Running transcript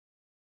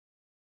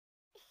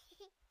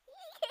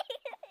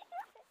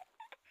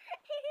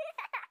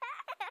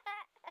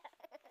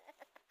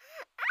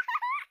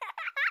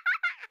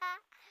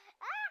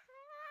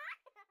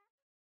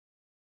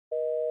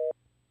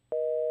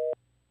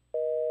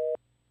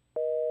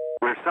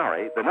We're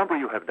sorry, the number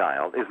you have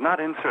dialed is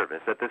not in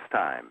service at this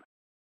time.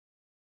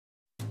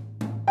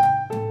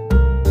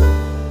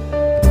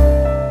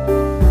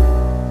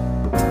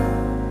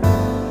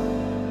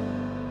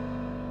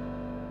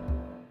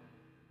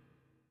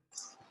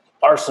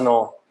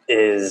 Arsenal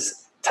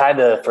is tied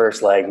to the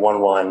first leg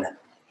 1-1.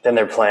 Then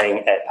they're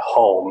playing at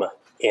home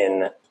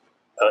in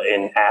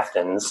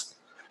Athens.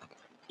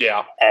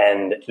 Yeah.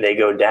 And they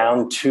go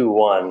down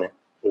 2-1,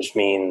 which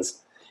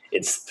means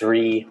it's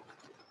 3-2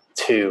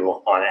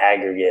 on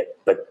aggregate,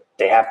 but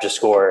they have to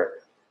score.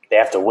 They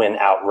have to win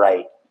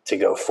outright to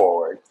go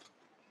forward.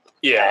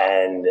 Yeah.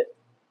 And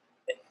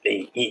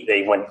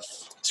they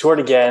scored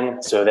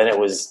again, so then it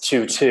was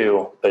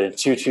 2-2, but a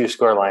 2-2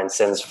 scoreline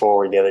sends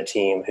forward the other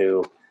team,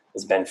 who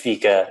is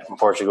Benfica from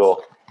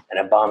Portugal,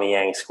 and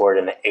Aubameyang scored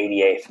in the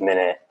 88th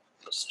minute.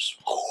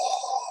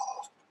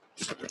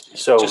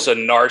 So just a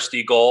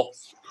nasty goal.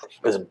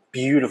 It was a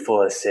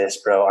beautiful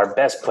assist, bro. Our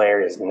best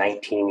player is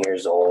 19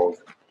 years old,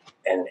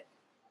 and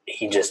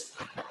it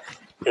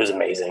was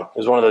amazing. It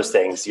was one of those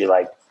things you're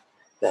like,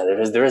 no,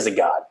 there is a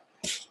God.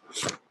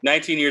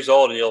 19 years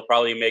old, and he'll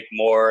probably make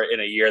more in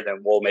a year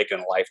than we'll make in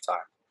a lifetime.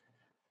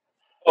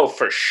 Oh,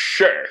 for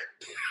sure.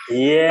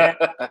 Yeah.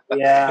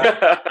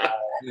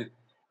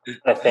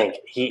 I think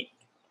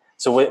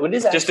So what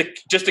is just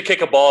to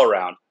kick a ball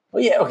around?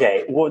 Well, yeah,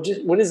 okay. Well,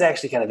 what is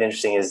actually kind of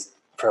interesting is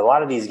for a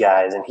lot of these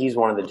guys, and he's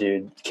one of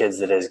the kids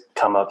that has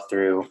come up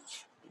through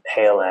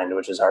Hale End,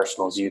 which is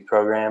Arsenal's youth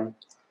program.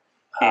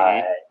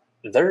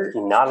 They're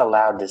not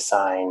allowed to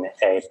sign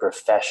a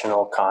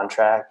professional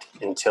contract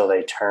until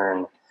they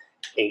turn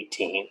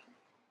 18.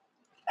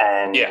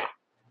 And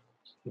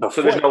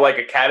so there's no like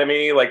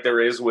academy like there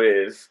is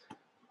with.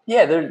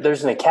 Yeah,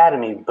 there's an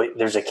academy, but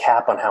there's a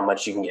cap on how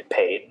much you can get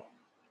paid.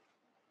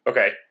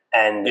 Okay.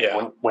 And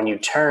when you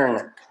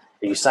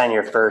sign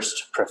your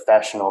first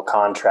professional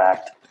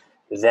contract,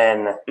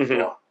 then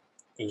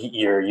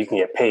you can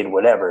get paid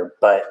whatever.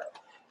 But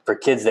for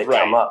kids that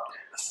come up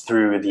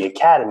through the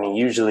academy,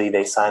 usually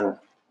they sign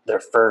their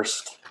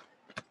first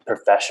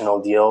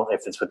professional deal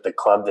if it's with the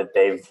club that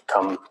they've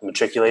come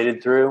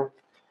matriculated through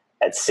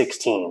at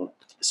 16.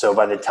 So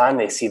by the time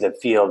they see the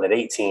field at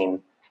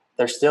 18,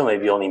 they're still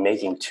maybe only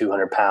making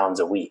 £200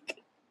 a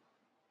week.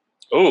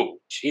 Oh,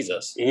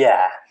 Jesus!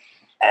 Yeah,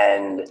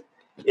 and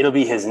it'll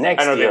be his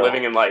next. I know deal. they're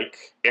living in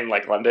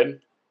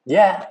London.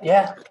 Yeah.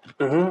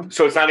 Mm-hmm.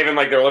 So it's not even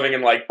like they're living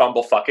in like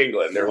bumblefuck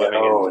England. They're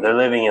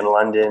living in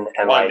London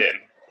and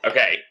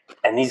Okay,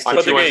 and these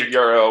kids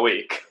 €200 a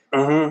week.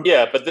 Mm-hmm.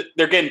 Yeah, but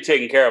they're getting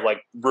taken care of,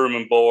 like room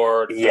and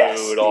board,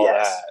 food, all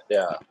that.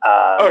 Yeah.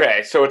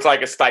 Okay, so it's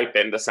like a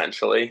stipend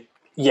essentially.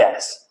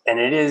 Yes, and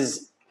it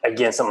is.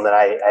 Again, something that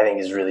I think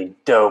is really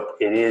dope.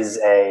 It is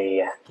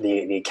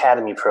the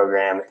academy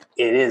program.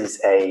 It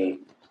is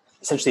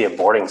essentially a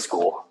boarding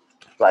school.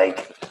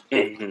 Like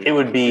it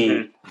would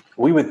be,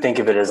 we would think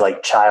of it as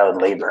like child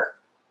labor.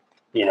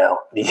 You know,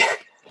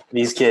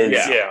 these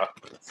kids,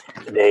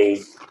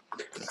 they,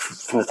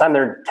 from the time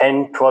they're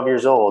 10, 12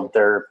 years old,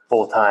 they're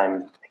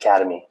full-time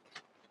academy.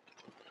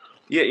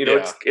 Yeah,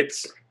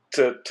 it's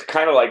to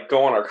kind of like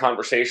go on our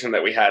conversation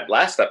that we had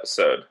last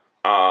episode.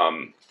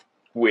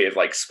 With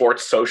like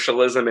sports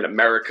socialism in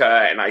America,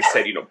 and I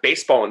said,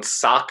 baseball and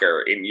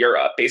soccer in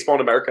Europe, baseball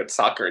in America and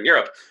soccer in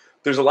Europe,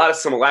 there's a lot of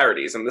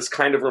similarities, and this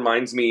kind of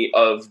reminds me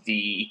of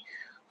the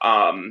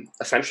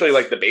essentially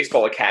like the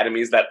baseball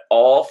academies that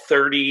all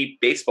 30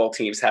 baseball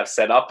teams have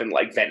set up in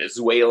like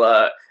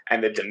Venezuela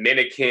and the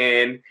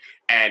Dominican.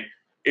 And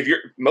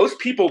most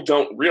people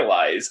don't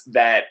realize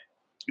that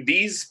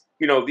these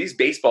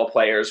baseball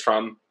players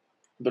from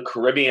the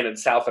Caribbean and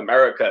South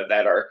America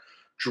that are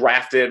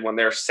drafted when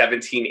they're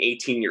 17,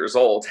 18 years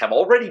old have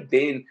already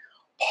been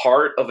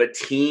part of a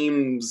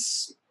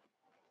team's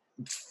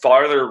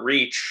farther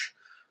reach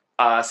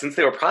since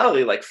they were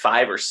probably like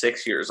 5 or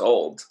 6 years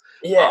old.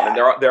 Yeah, and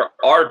there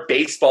are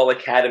baseball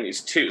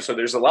academies too. So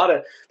there's a lot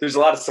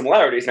of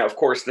similarities. Now, of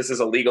course, this is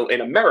illegal in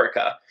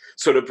America.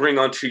 So to bring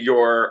onto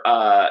your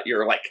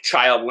like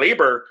child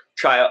labor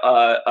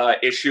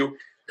issue,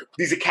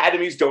 these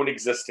academies don't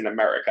exist in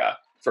America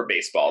for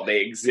baseball. They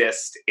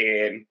exist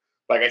in,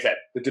 like I said,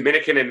 the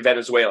Dominican and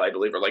Venezuela, I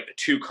believe, are like the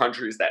two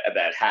countries that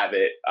have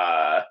it.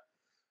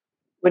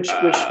 Which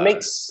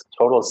makes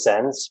total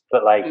sense,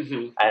 but like,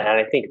 and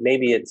I think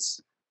maybe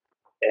it's,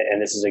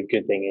 and this is a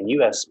good thing in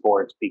U.S.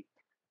 sports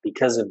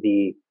because of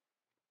the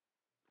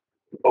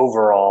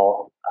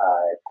overall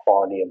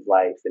quality of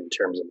life in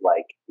terms of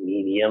like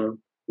median.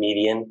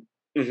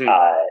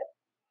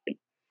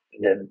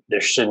 There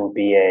shouldn't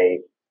be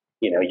a,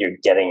 you're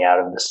getting out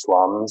of the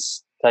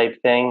slums type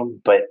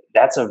thing, but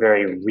that's a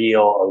very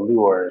real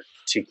allure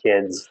to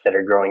kids that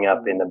are growing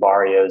up in the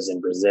barrios in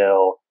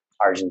Brazil,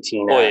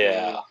 Argentina. Oh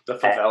yeah, the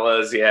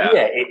favelas.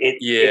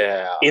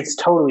 It's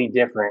totally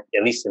different,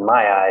 at least in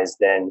my eyes,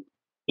 than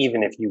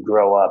even if you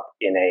grow up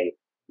in a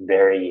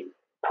very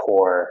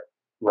poor,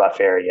 rough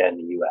area in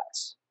the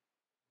U.S.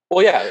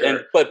 Well, yeah,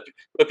 sure. but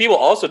people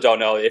also don't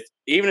know,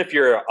 even if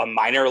you're a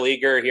minor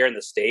leaguer here in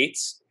the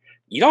States,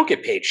 you don't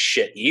get paid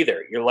shit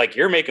either.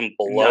 You're making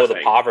below Nothing.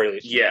 The poverty,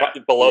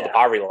 the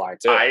poverty line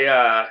too.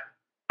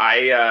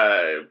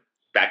 I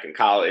back in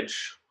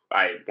college,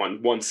 I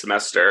one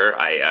semester.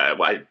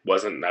 I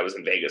was in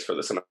Vegas for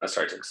the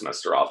semester. I took a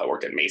semester off. I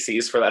worked at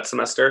Macy's for that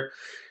semester,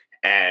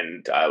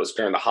 and it was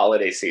during the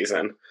holiday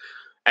season.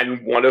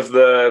 And one of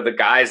the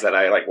guys that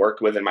I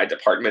worked with in my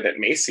department at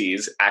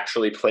Macy's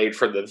actually played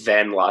for the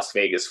then Las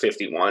Vegas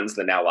 51s,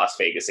 the now Las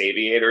Vegas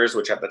Aviators,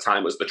 which at the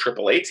time was the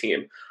AAA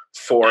team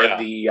for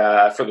the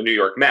New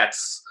York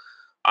Mets.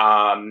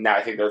 Now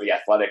I think they're the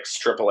Athletics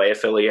AAA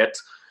affiliate.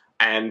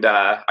 And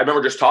I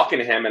remember just talking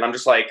to him, and I'm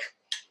just like,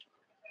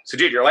 "So,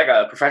 dude, you're like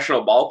a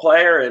professional ball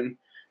player, and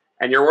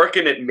you're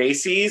working at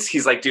Macy's?"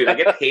 He's like, "Dude, I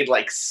get paid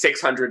like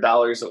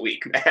 $600 a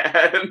week,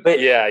 man." But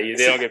yeah, they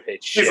don't get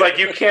paid shit. He's like,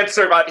 "You can't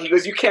survive." He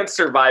goes, "You can't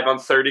survive on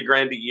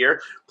 $30,000 a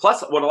year."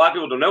 Plus, what a lot of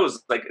people don't know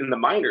is in the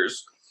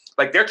minors,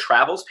 their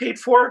travel's paid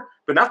for,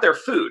 but not their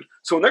food.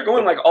 So when they're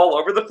going all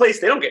over the place,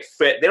 they don't get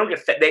fit. They don't get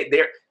fed.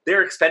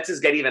 Their expenses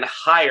get even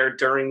higher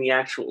during the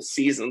actual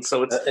season.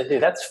 So it's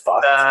dude, that's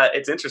fucked.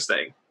 It's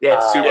interesting. Yeah,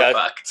 it's super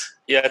fucked.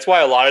 Yeah, that's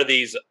why a lot of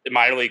these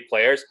minor league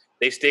players,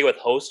 they stay with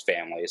host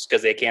families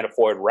because they can't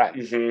afford rent.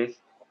 Mm-hmm.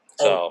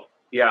 So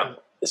yeah.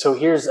 So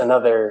here's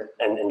another,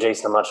 and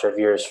Jason, I'm not sure if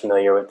you're as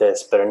familiar with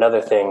this, but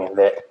another thing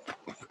that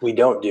we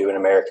don't do in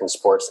American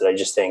sports that I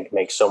just think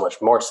makes so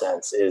much more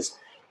sense is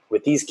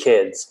with these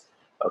kids.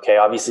 Okay,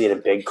 obviously at a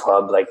big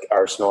club like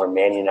Arsenal or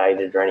Man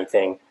United or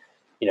anything,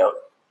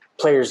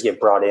 players get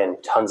brought in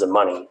tons of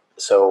money.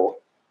 So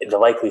the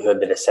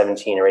likelihood that a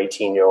 17 or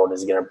 18-year-old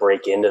is going to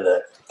break into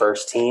the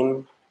first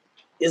team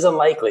is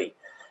unlikely.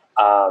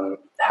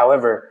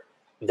 However,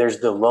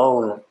 there's the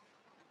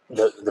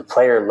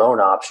player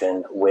loan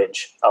option,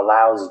 which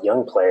allows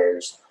young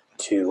players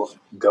to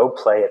go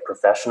play at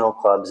professional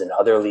clubs in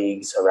other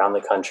leagues around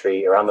the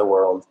country, around the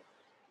world.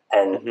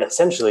 And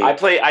essentially, I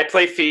play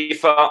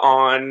FIFA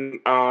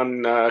on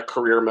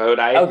career mode.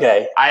 I've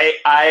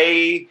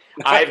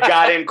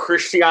gotten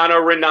Cristiano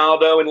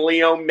Ronaldo and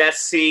Leo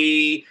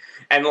Messi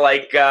and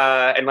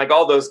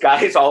all those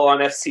guys all on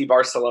FC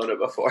Barcelona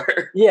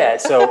before. Yeah.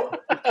 So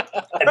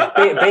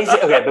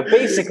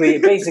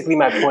basically,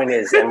 my point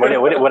is, and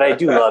what I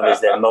do love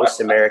is that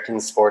most American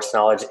sports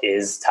knowledge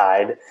is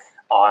tied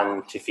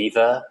on to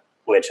FIFA,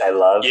 which I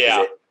love.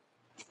 Yeah.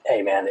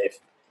 Hey man, if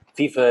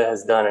FIFA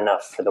has done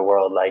enough for the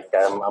world,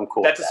 I'm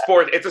cool. That's with a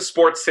sport. It's a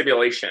sports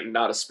simulation,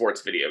 not a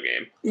sports video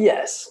game.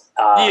 Yes.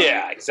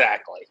 Yeah,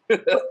 exactly.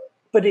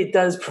 but it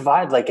does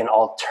provide an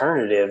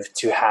alternative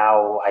to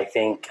how I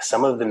think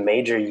some of the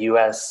major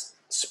U.S.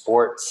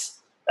 sports,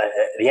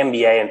 the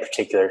NBA in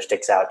particular,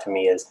 sticks out to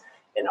me as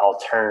an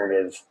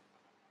alternative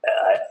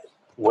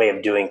way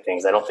of doing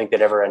things. I don't think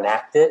they'd ever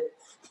enact it.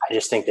 I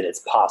just think that it's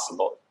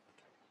possible.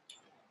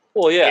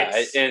 Well,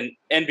 yeah, and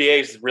NBA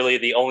is really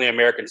the only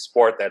American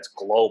sport that's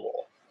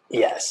global.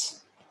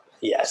 Yes.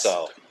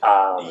 So,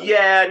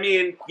 yeah.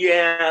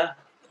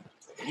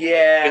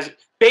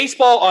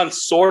 Baseball on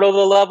sort of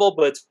the level,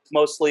 but it's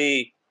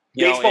mostly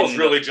baseball's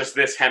really just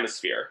this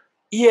hemisphere.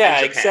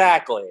 Yeah,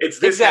 exactly. It's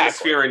this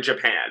hemisphere in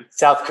Japan,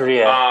 South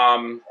Korea,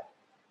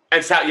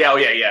 and South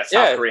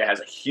Korea has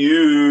a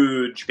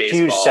huge baseball,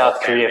 huge South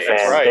Korea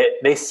fans. Right.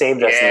 They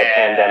saved us in the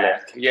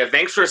pandemic. Yeah,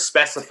 thanks for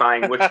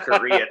specifying which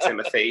Korea,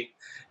 Timothy.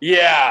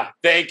 Yeah,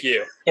 thank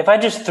you. If I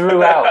just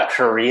threw out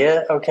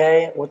Korea,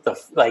 okay, what the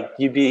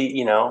you'd be,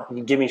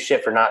 you'd give me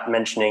shit for not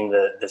mentioning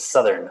the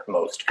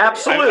southernmost Korea.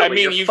 Absolutely. I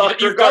mean, you've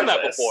done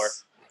that before.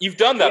 You've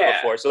done that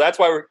before, so that's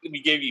why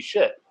we gave you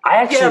shit. I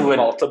actually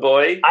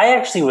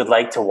would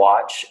like to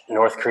watch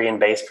North Korean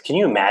baseball. Can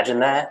you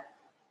imagine that?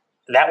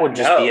 That would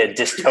just be a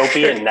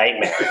dystopian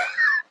nightmare.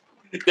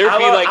 There'd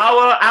be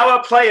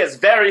our players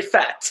very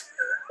fat.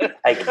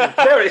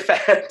 Very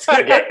fat.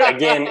 Okay,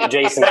 again,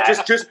 Jason.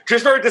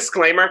 Just for a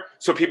disclaimer,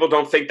 so people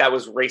don't think that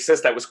was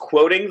racist. I was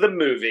quoting the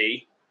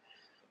movie,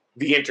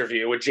 The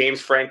Interview with James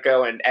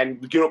Franco, and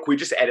can we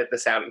just edit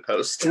this out in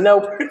post?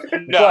 Nope.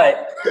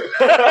 No.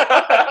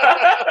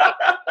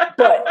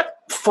 But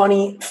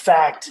funny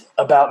fact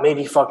about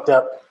maybe fucked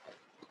up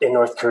in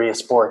North Korea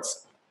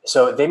sports.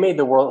 So they made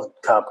the World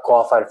Cup,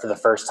 qualified for the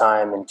first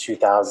time in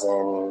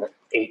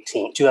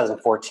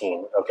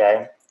 2014.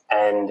 Okay.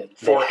 And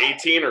for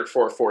 18 or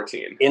for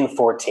 14? In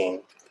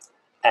 14.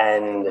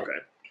 And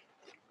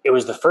it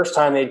was the first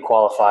time they'd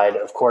qualified.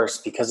 Of course,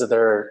 because of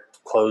their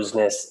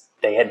closeness,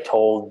 they had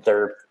told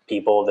their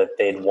people that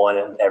they'd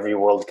won every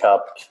World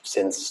Cup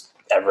since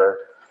ever.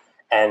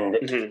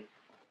 And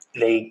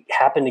they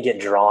happened to get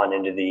drawn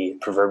into the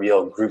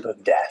proverbial group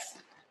of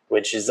death,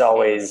 which is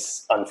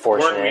always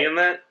unfortunate. Weren't we in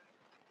that?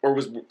 Or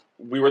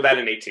we were that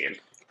in 18?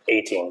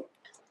 18.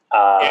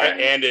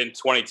 And in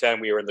 2010,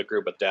 we were in the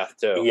group of death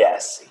too.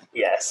 Yes.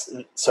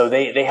 So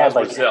they had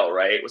Brazil,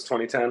 right? It was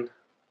 2010.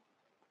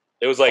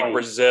 It was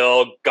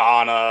Brazil,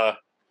 Ghana,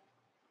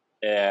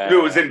 and no,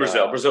 it was in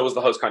Brazil. Brazil was the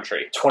host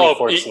country.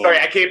 2014. Sorry,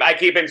 I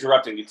keep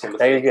interrupting you,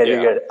 Timothy. No, you're good.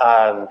 You're good.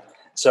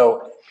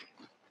 So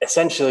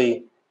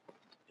essentially,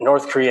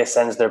 North Korea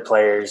sends their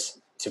players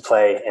to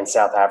play in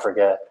South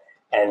Africa.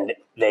 and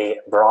they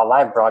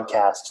live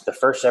broadcast the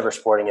first ever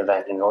sporting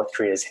event in North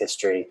Korea's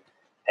history,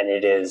 and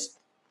it is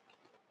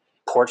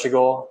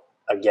Portugal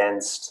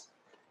against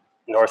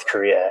North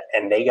Korea,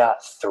 and they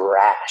got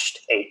thrashed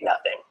 8-0.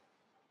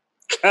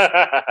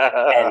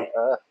 And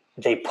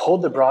they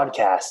pulled the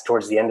broadcast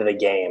towards the end of the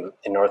game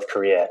in North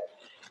Korea.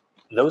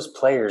 Those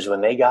players, when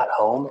they got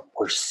home,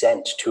 were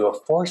sent to a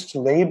forced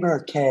labor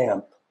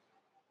camp.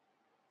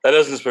 That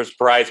doesn't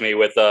surprise me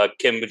with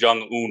Kim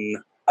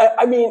Jong-un.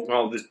 I mean...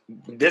 Well,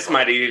 this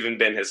might have even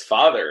been his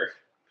father.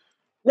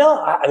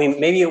 No, I mean,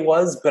 maybe it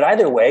was, but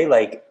either way,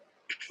 like...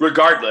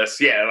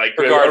 Regardless, yeah, like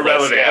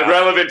irrelevant. Yeah.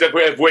 Irrelevant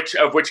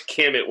of which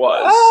Kim it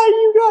was.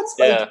 You got...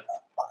 Yeah.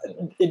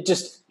 It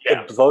just...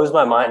 It blows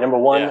my mind. Number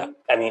one,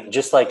 I mean,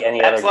 just like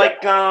any other...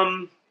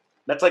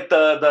 That's like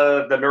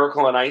the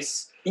Miracle on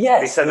Ice.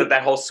 Yes. They said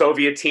that whole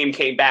Soviet team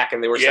came back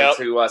and they were sent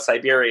to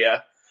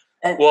Siberia.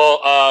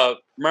 Well,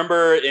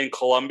 remember in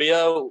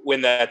Colombia when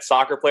that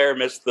soccer player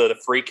missed the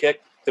free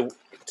kick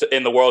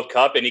in the World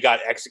Cup and he got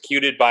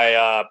executed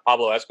by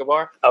Pablo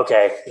Escobar?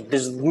 Okay,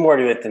 there's more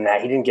to it than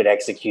that. He didn't get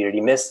executed.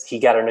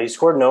 He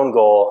scored an own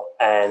goal,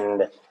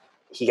 and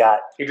he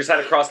just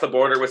had to cross the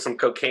border with some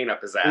cocaine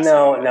up his ass.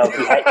 No,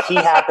 he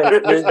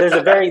happened. There's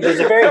a very good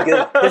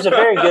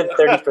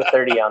 30 for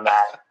 30 on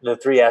that.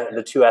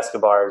 The two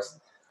Escobars.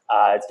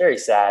 It's very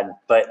sad,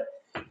 but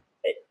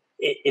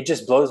it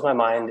just blows my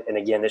mind. And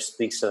again, this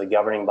speaks to the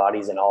governing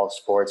bodies in all of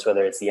sports,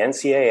 whether it's the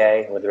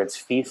NCAA, whether it's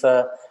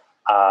FIFA.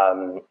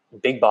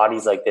 Big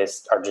bodies like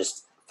this are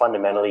just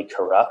fundamentally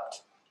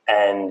corrupt.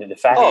 And the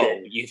fact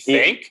that you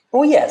think?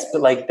 Well, yes,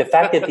 but like the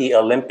fact that the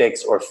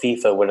Olympics or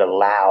FIFA would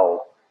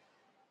allow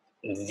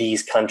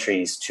these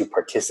countries to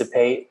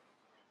participate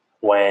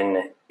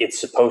when it's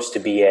supposed to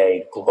be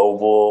a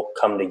global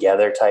come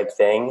together type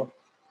thing,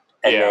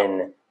 and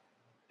then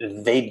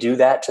they do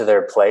that to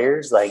their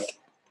players, like,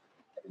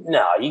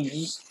 no,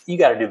 you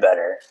got to do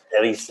better,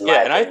 at least in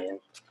my opinion.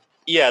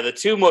 The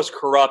two most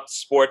corrupt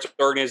sports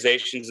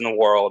organizations in the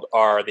world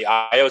are the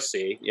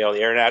IOC, the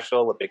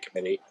International Olympic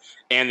Committee,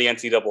 and the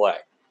NCAA.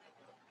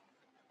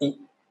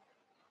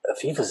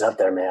 FIFA's up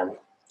there, man.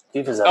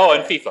 FIFA's up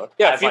there. And FIFA.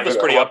 Yeah, FIFA's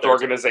pretty up there.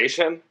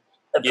 Organization.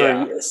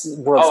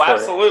 World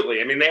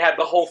absolutely. I mean, they had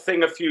the whole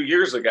thing a few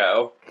years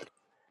ago.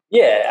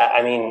 Yeah,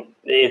 I mean,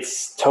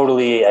 it's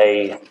totally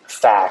a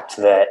fact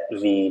that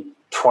the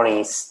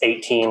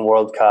 2018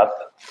 World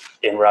Cup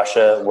in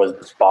Russia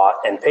was bought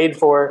and paid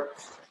for,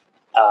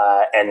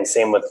 and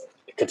same with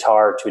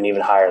Qatar to an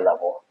even higher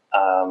level.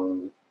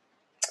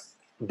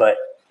 But,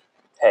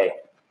 hey,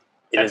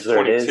 it is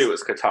what it is. 22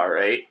 is Qatar,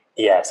 right?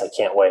 Yes, I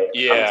can't wait.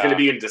 Yeah. It's going to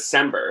be in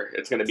December.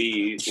 It's going to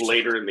be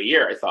later in the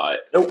year, I thought.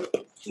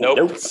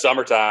 Nope.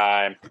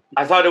 Summertime.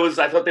 I thought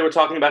they were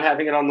talking about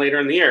having it on later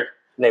in the year.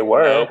 They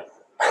were. Nope.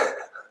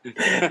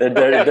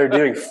 they're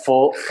doing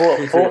full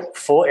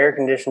air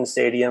conditioned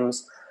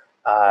stadiums.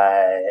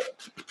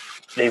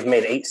 They've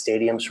made 8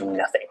 stadiums from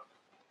nothing.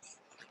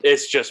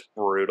 It's just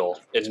brutal.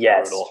 It's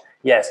brutal.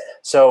 Yes.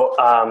 So,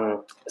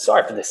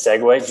 sorry for the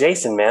segue,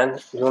 Jason. Man,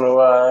 you want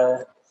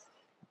to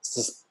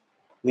just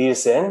lead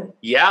us in?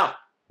 Yeah.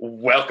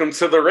 Welcome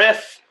to the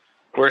Riff.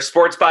 We're a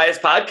sports bias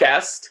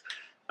podcast.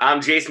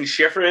 I'm Jason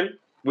Schifrin.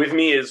 With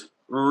me is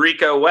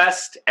Rico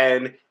West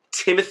and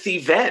Timothy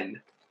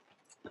Venn.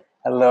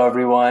 Hello,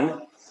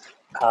 everyone.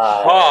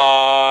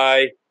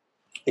 Hi.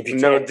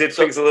 Did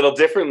things a little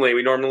differently.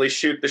 We normally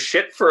shoot the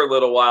shit for a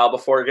little while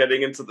before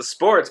getting into the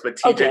sports, but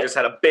TJ just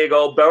had a big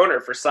old boner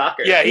for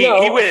soccer. Yeah, he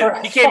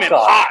came in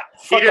hot.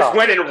 He just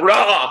went in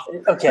raw.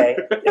 Okay,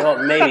 well,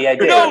 maybe I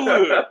did. No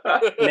lube.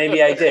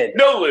 Maybe I did.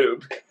 No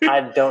lube.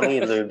 I don't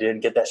need lube,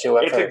 dude. Get that shit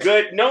wet first. It's a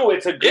good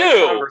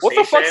conversation. What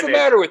the fuck's the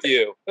matter with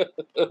you?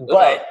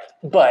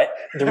 But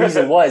the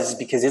reason was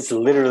because it's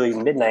literally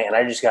midnight, and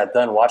I just got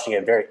done watching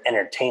a very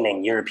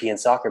entertaining European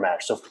soccer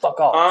match. So fuck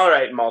off. All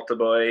right, Malta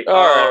boy.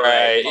 All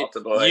right, Malta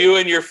boy. You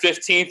and your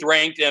 15th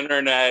ranked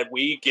internet,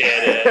 we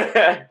get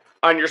it.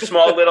 On your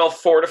small little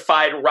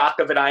fortified rock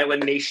of an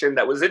island nation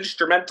that was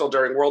instrumental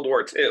during World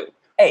War II.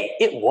 Hey,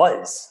 it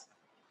was.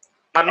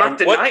 I'm not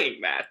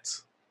denying that.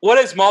 What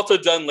has Malta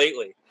done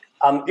lately?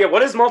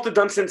 What has Malta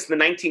done since the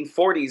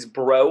 1940s,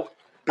 bro?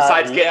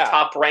 Besides getting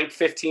top-ranked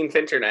 15th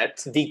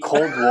internet. The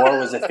Cold War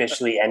was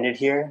officially ended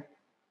here.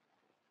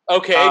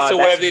 Okay, so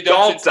what have they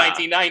done since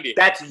 1990?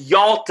 That's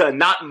Yalta,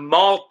 not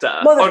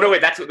Malta. No,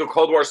 wait, that's when the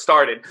Cold War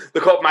started.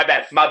 My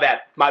bad. My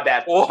bad.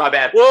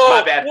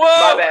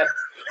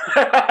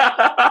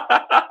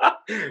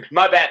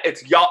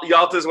 It's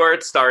Yalta's where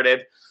it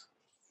started.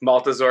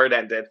 Malta's where it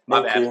ended.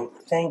 My bad.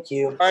 Thank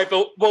you. All right,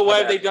 but what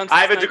have they done since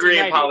I have a degree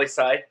in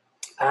poli-sci.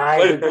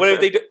 What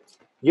have they done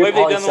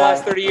in the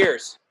last 30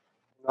 years?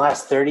 The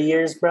last 30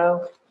 years,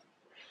 bro?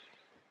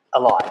 A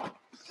lot.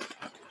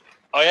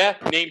 Oh, yeah?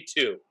 Name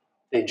 2.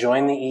 They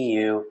joined the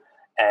EU,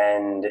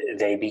 and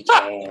they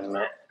became...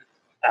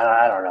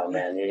 I don't know,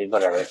 man.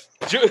 Whatever.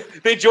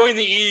 They joined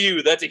the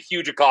EU. That's a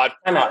huge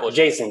accomplishment.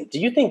 Jason, do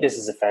you think this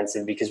is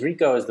offensive? Because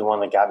Rico is the one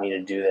that got me to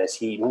do this.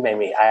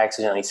 I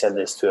accidentally said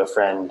this to a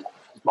friend,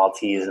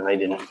 Maltese, and they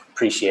didn't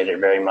appreciate it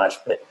very much.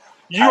 But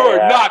You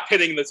are not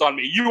pinning this on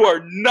me. You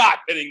are not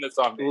pinning this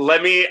on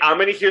me. I'm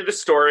going to hear the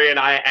story, and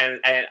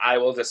I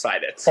will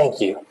decide it. Thank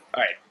you. All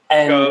right.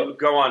 And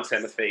go on,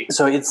 Timothy.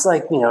 So it's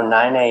like, 9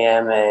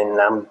 a.m. and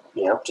I'm,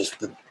 just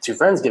with two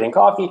friends getting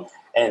coffee,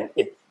 and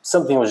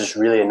something was just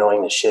really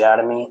annoying the shit out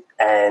of me.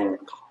 And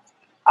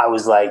I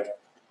was like,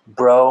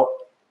 bro,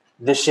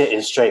 this shit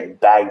is straight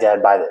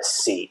Baghdad by the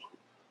sea.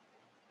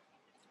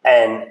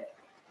 And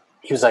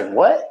he was like,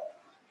 what?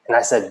 And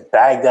I said,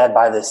 Baghdad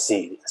by the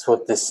sea. That's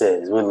what this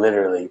is. We're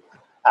literally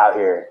out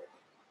here.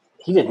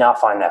 He did not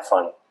find that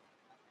funny.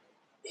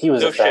 He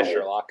was offended. Shit,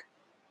 Sherlock.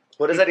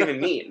 What does that even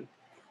mean?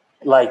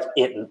 Like,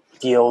 it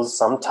feels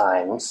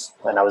sometimes,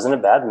 and I was in a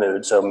bad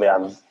mood, so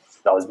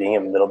I was being a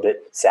little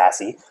bit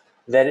sassy,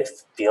 that it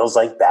feels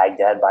like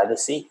Baghdad by the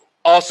sea.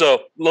 Also,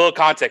 little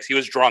context, he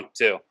was drunk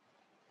too.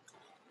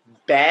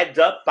 Bagged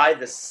up by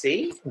the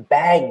sea?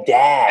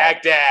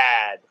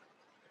 Baghdad.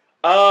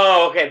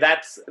 Oh, okay.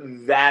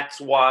 That's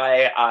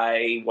why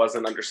I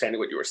wasn't understanding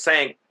what you were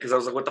saying, because I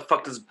was like, what the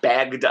fuck does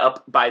bagged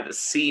up by the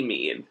sea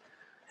mean?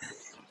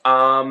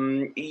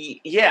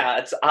 Yeah,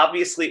 it's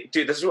obviously,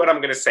 dude, this is what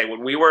I'm gonna say.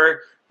 When we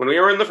were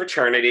in the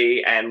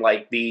fraternity, and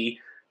like the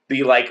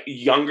like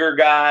younger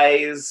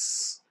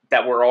guys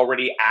that were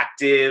already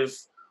active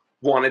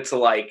wanted to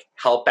like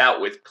help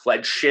out with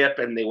pledgeship,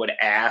 and they would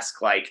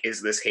ask like,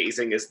 is this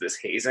hazing? Is this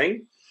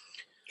hazing?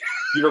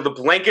 The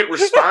blanket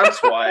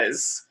response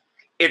was,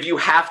 if you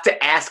have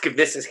to ask if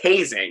this is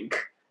hazing,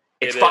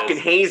 it's fucking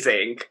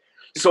hazing.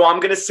 So I'm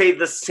gonna say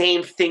the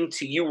same thing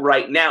to you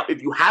right now.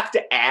 If you have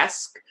to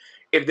ask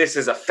if this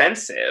is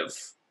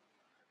offensive,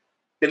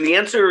 then the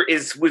answer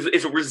is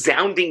a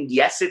resounding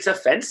yes, it's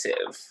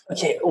offensive.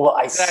 Okay, well,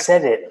 I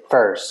said it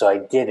first, so I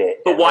did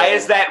it. But why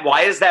is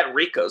that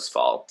Rico's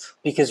fault?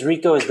 Because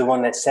Rico is the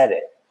one that said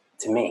it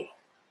to me.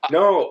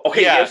 No,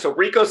 okay, yeah. So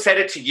Rico said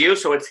it to you,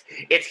 so it's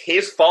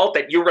his fault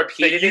that you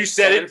repeated it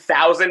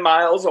 7,000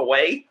 miles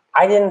away?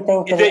 I didn't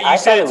think that you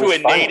said it to a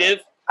native?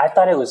 I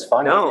thought it was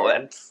funny. No,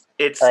 that's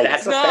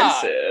offensive.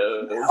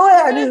 Oh,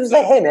 yeah, I was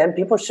like, hey, man,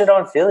 people shit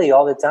on Philly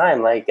all the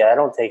time. Like, I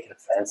don't take it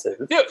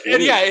offensive.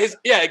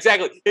 Yeah,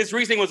 exactly. His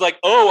reasoning was like,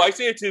 oh, I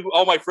say it to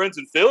all my friends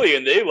in Philly,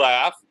 and they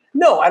laugh.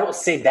 No, I don't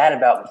say that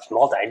about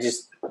Malta. I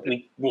just,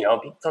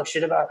 people talk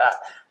shit about that.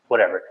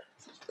 Whatever.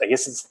 I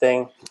guess it's a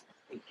thing.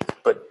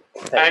 But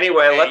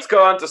anyway, let's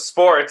go on to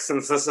sports,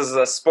 since this is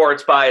a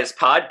sports bias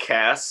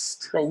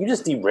podcast. Man, you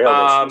just derailed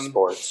us from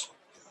sports.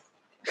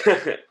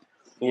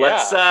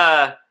 Let's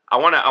I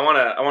want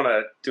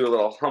to do a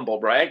little humble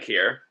brag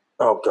here.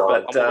 Oh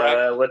God!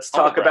 But let's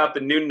talk about the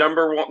new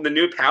the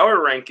new power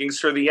rankings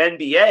for the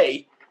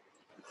NBA.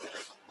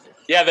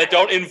 Yeah, that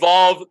don't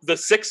involve the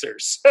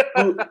Sixers.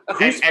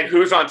 and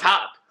who's on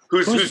top?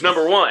 Who's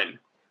number one?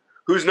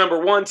 Who's number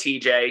one,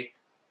 TJ?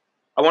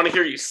 I want to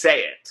hear you say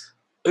it.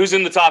 Who's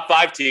in the top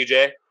 5,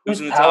 TJ? Who's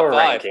in the power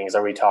top 5? rankings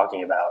are we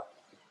talking about?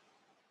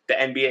 The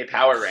NBA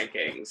power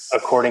rankings,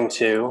 according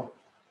to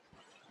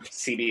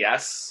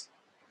CBS.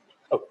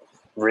 Oh,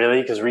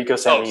 really? Because Rico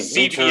sent me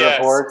Bleacher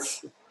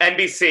Reports.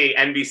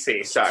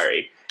 NBC.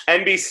 Sorry,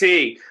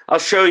 NBC. I'll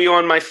show you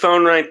on my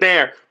phone right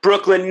there.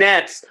 Brooklyn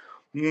Nets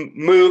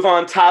move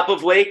on top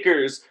of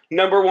Lakers.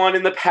 Number 1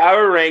 in the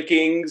power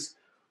rankings.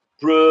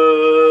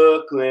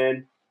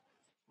 Brooklyn.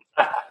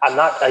 I'm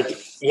not like,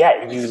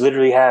 yeah, you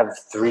literally have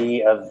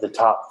 3 of the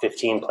top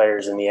 15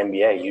 players in the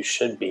NBA. You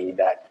should be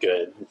that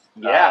good.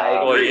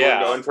 Yeah, we're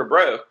going for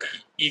broke.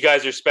 You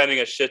guys are spending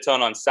a shit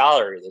ton on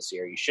salary this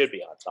year. You should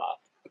be on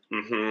top.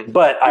 Mm-hmm.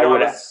 But I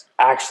would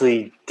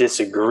actually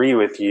disagree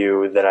with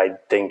you that I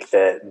think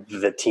that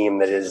the team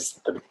that is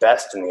the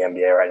best in the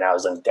NBA right now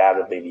is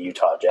undoubtedly the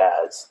Utah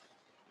Jazz.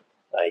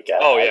 Like,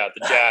 the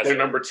Jazz. They're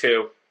number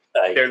 2.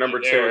 They're number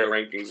 2 in the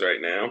rankings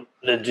right now.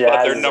 The Jazz,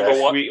 but they're number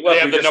 1.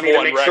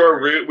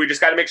 We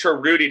just got to make sure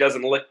Rudy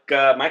doesn't lick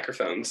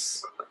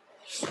microphones.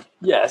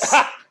 Yes,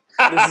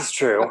 this is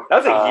true.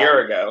 That was a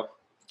year ago.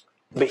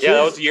 But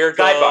that was a year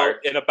ago. Sidebar.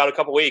 In about a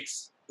couple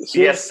weeks.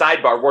 Yes,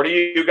 sidebar. What are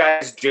you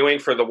guys doing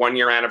for the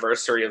 1-year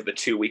anniversary of the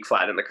 2-week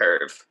flat in the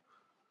curve?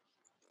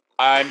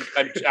 I'm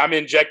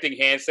injecting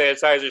hand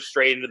sanitizer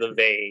straight into the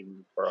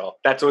vein, bro.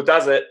 That's what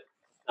does it.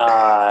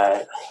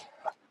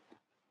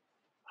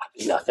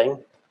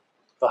 Nothing.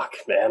 Fuck,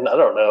 man. I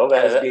don't know.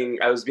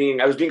 I was being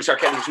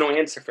sarcastic. There's no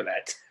answer for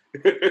that.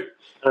 I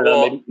don't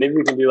know. Maybe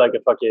we can do like a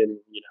fucking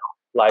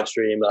live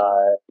stream.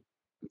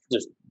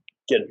 Just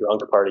get a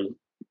drunk party.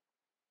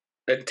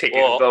 And taking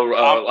a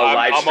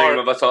live stream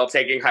of us all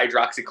taking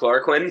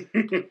hydroxychloroquine.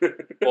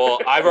 Well,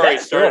 I've already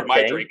started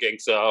my drinking,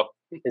 so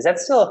is that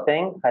still a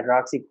thing?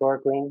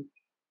 Hydroxychloroquine?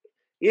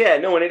 Yeah,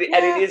 no, and it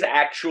is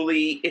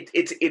actually an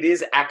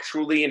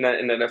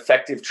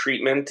effective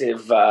treatment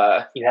if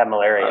you have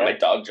malaria. My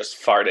dog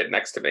just farted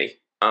next to me.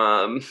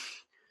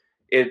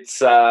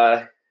 It's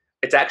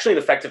actually an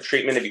effective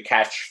treatment if you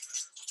catch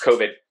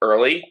COVID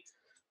early.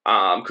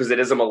 Because it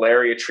is a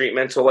malaria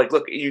treatment. So, like,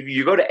 look,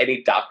 you go to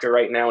any doctor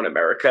right now in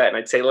America, and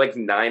I'd say like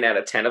 9 out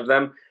of 10 of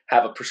them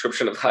have a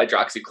prescription of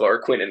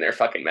hydroxychloroquine in their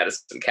fucking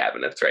medicine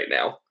cabinets right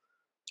now.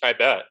 I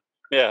bet.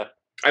 Yeah.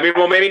 I mean,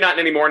 well, maybe not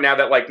anymore now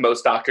that like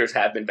most doctors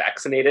have been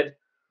vaccinated.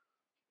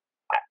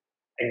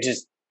 I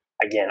just,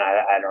 again,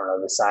 I don't know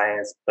the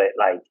science, but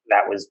like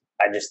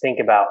I just think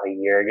about a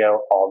year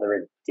ago, all the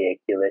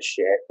ridiculous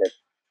shit that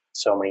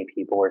so many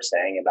people were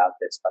saying about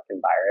this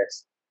fucking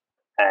virus.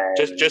 And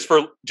just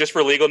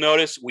for legal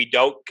notice, we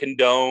don't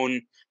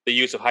condone the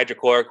use of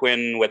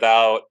hydrochloroquine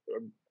without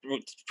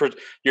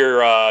your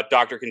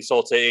doctor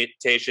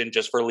consultation,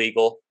 just for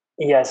legal.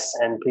 Yes,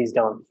 and please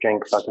don't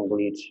drink fucking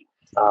bleach.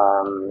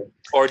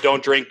 Or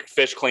don't drink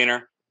fish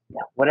cleaner.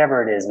 Yeah,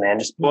 whatever it is, man.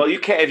 Just you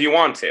can if you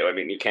want to. I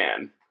mean, you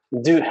can.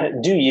 Do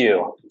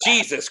you?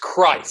 Jesus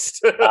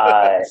Christ!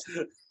 But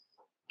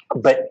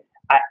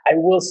I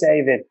will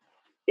say that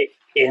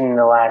in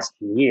the last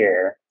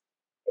year,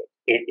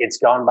 it's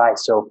gone by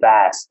so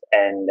fast,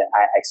 and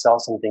I saw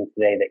something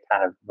today that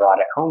kind of brought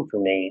it home for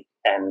me,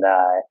 and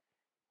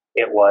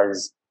it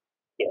was,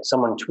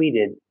 someone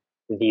tweeted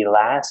the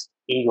last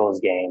Eagles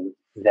game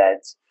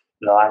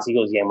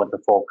with the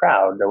full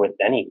crowd, or with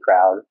any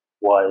crowd,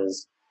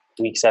 was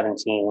week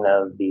 17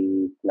 of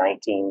the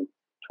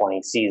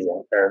 1920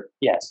 season, of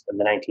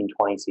the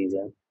 1920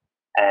 season.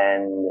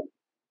 And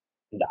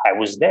I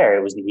was there.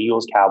 It was the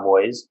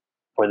Eagles-Cowboys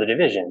for the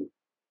division.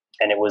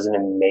 And it was an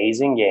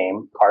amazing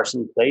game.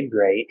 Carson played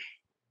great.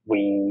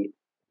 We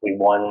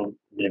won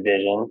the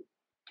division.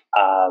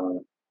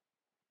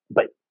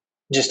 But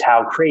just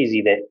how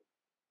crazy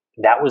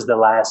that was the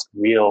last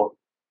real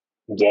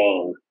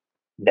game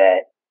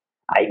that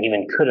I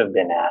even could have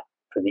been at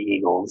for the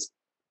Eagles.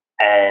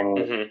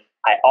 And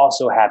I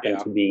also happened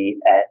to be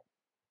at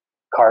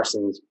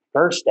Carson's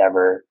first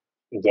ever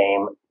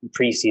game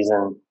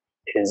preseason,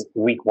 his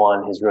week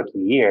 1, his rookie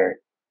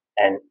year.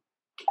 And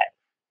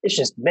it's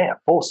just, man,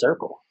 full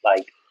circle.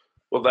 Like,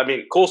 well, I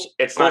mean, cool.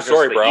 It's cool not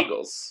story, just the bro.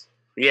 Eagles.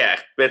 Yeah,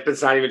 but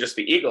it's not even just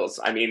the Eagles.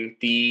 I mean,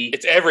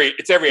 it's every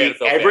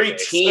NFL every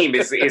team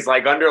is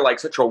like under like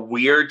such a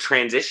weird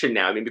transition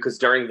now. I mean, because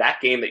during that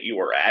game that you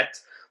were at,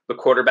 the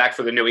quarterback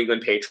for the New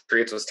England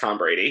Patriots was Tom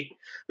Brady.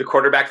 The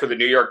quarterback for the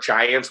New York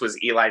Giants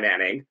was Eli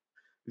Manning.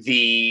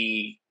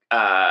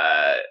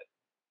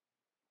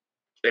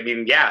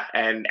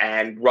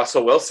 And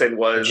Russell Wilson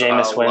was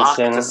Jameis locked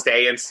Winston to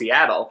stay in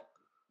Seattle.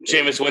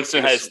 Jameis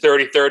Winston has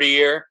 30-30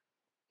 year.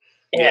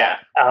 Yeah.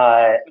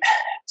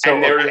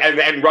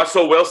 And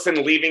Russell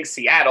Wilson leaving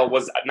Seattle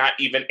was not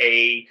even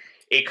a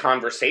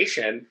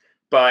conversation.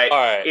 But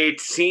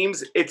it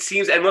seems,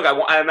 and look,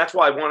 and that's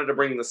why I wanted to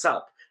bring this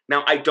up.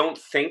 Now, I don't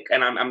think,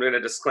 and I'm going to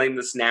disclaim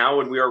this now,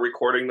 and we are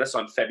recording this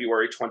on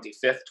February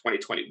 25th,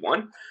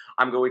 2021.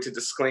 I'm going to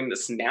disclaim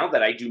this now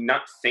that I do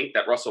not think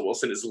that Russell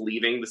Wilson is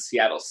leaving the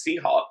Seattle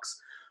Seahawks.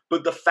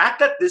 But the fact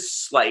that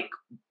this like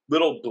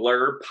little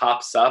blurb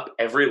pops up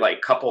every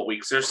like couple of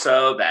weeks or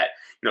so, that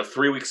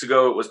 3 weeks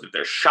ago it was that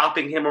they're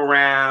shopping him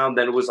around,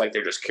 then it was like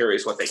they're just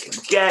curious what they can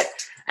get,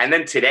 and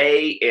then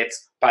today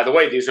it's, by the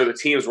way, these are the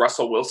teams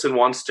Russell Wilson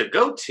wants to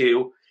go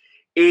to.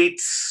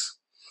 It's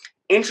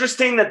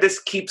interesting that this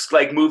keeps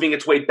like moving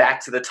its way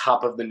back to the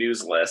top of the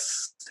news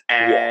list.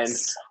 And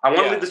I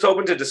want to leave this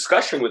open to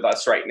discussion with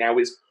us right now,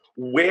 is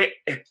where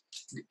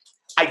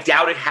I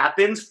doubt it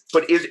happens,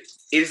 but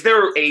is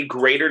there a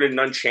greater than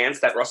none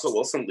chance that Russell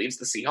Wilson leaves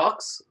the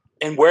Seahawks?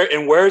 And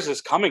where is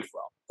this coming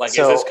from? Like, is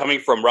this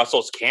coming from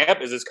Russell's camp?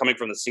 Is this coming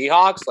from the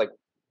Seahawks? Like,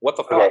 what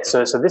the fuck? Okay,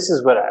 so this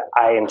is what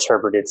I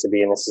interpret it to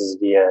be, and this is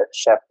via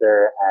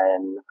Schefter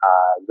and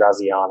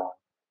Graziano.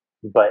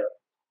 But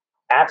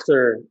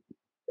after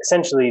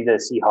essentially the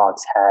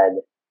Seahawks had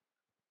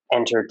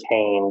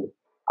entertained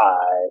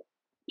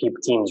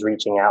teams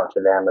reaching out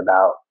to them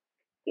about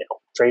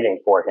trading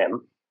for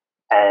him,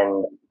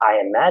 and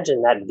I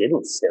imagine that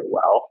didn't sit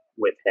well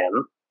with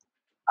him.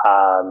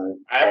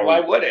 Why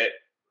would it?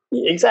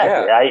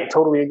 Exactly, yeah. I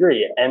totally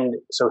agree. And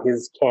so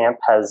his camp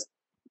has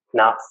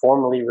not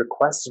formally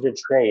requested a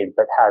trade,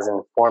 but has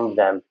informed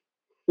them,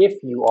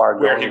 if you are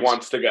where he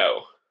wants to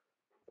go.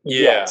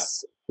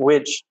 Yes,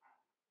 which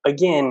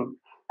again,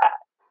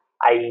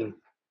 I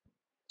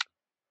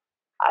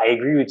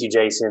agree with you,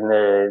 Jason.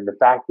 The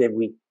fact that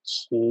we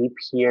keep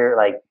here,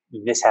 like,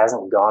 this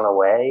hasn't gone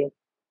away,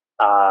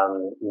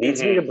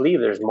 leads me to believe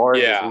there's more.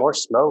 Yeah. There's more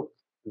smoke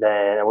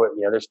than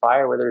there's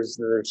fire where there's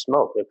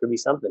smoke. There could be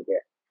something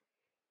here.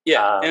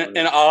 Yeah, and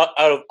out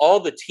of all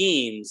the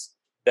teams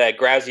that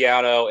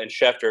Graziano and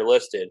Schefter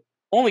listed,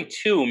 only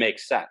 2 make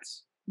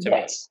sense to me.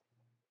 Yes.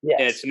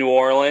 And it's New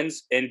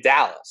Orleans and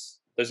Dallas.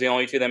 Those are the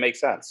only 2 that make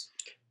sense.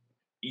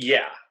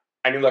 Yeah.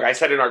 I mean, look, I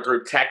said in our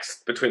group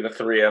text between the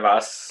 3 of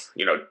us,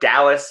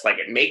 Dallas, like,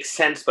 it makes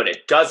sense, but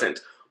it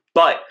doesn't.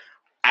 But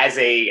as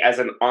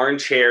an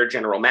armchair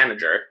general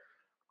manager,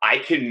 I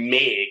can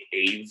make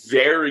a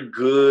very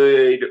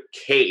good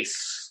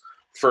case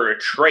for a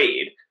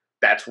trade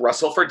that's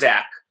Russell for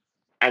Dak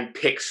and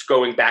picks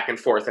going back and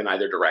forth in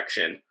either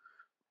direction.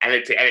 And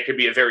it could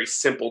be a very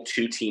simple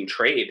 2-team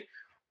trade.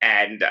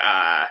 And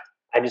I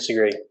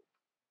disagree.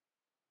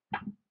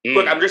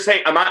 Look, I'm just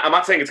saying. I'm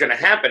not saying it's going to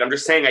happen. I'm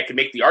just saying I can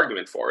make the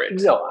argument for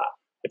it. No,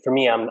 for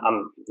me,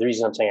 the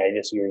reason I'm saying I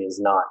disagree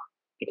is not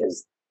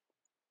because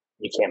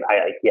you can't.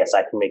 Yes,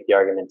 I can make the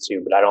argument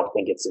too, but I don't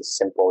think it's as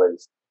simple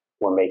as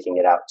we're making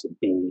it out to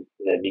be,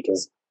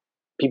 because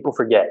people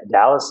forget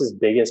Dallas's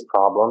biggest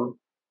problem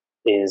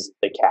is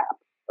the cap.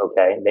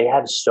 Okay, they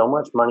have so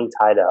much money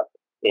tied up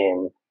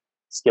in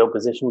skill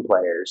position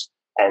players,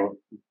 and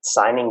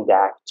signing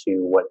Dak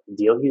to what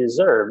deal he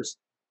deserves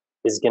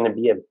is going to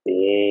be a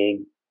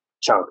big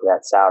chunk of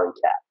that salary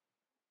cap.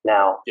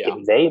 Now,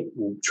 if they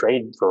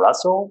trade for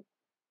Russell,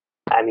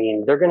 I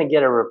mean, they're going to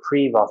get a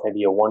reprieve off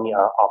maybe a 1 year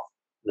off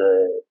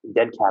the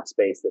dead cap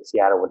space that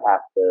Seattle would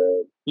have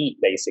to eat,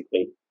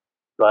 basically.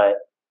 But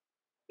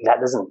that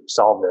doesn't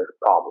solve their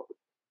problem,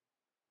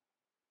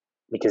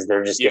 because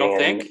they're just getting. You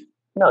don't think?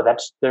 No,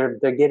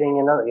 they're getting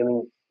another. I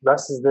mean,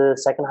 Russ is the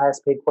second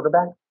highest paid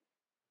quarterback.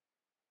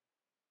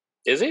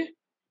 Is he?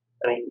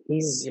 I mean,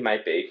 he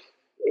might be.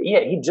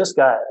 Yeah, he just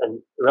got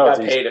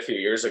paid a few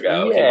years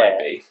ago. Yeah. He might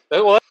be.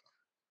 What?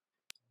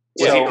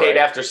 Was he paid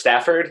after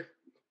Stafford?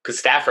 Because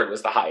Stafford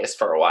was the highest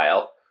for a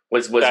while.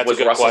 Was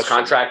Russell's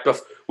contract?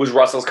 Was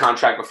Russell's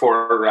contract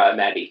before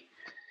Matty?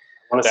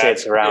 I want to say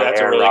it's around. That's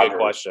Aaron a really Rodgers. good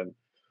question.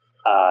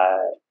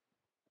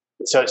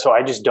 So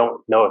I just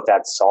don't know if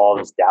that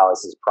solves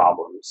Dallas's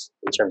problems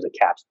in terms of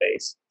cap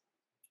space.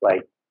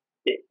 Like,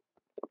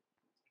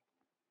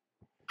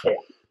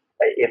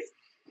 if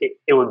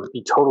it would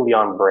be totally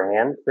on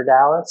brand for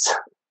Dallas,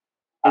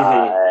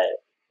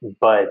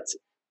 but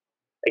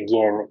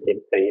again,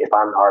 if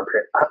I'm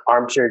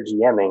armchair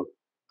GMing,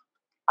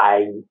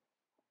 I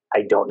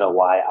don't know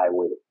why I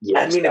would.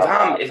 I mean,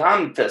 if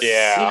I'm the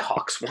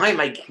Seahawks, why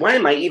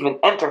am I even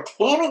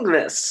entertaining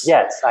this?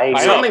 Yes,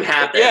 something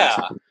happened.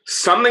 Yeah.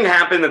 Something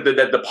happened that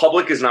the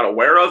public is not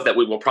aware of, that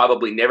we will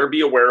probably never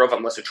be aware of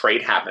unless a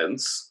trade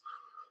happens.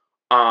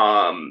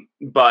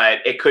 But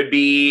it could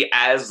be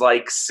as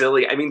like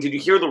silly. I mean, did you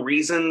hear the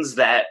reasons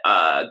that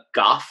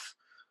Goff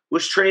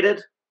was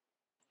traded?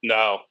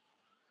 No.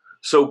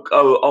 So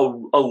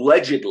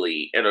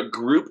allegedly, in a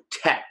group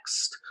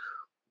text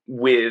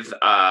with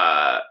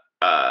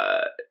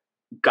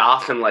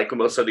Goff and like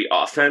most of the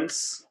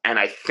offense, and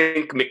I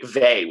think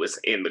McVay was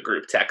in the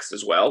group text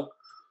as well.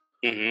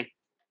 Mm-hmm.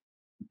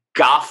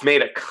 Goff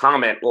made a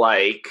comment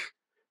like,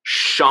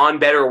 "Sean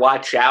better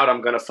watch out.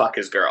 I'm gonna fuck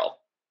his girl."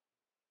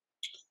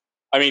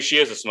 I mean, she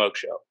is a smoke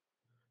show.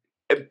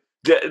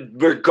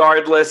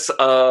 Regardless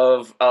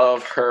of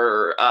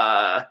her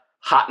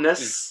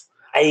hotness.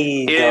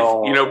 Big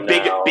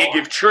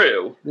if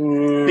true.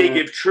 Big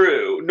if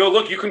true. No,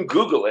 look, you can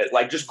Google it.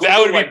 Like, just Google, that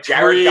would be like,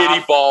 Jared pretty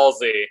Goff.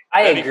 ballsy.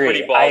 I That'd agree.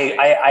 Be pretty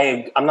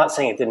ballsy. I'm not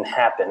saying it didn't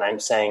happen. I'm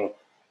saying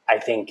I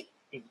think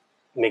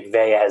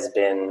McVay has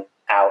been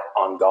out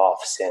on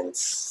Goff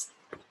since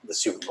the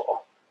Super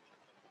Bowl.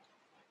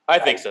 I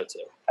think so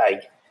too.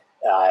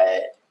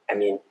 I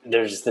mean,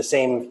 there's the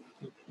same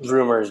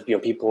rumors.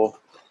 People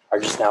are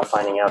just now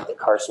finding out that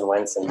Carson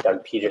Wentz and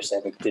Doug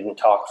Peterson didn't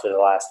talk for the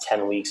last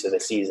 10 weeks of the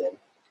season.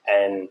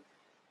 And,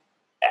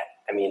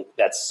 I mean,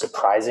 that's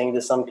surprising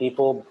to some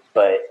people.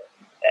 But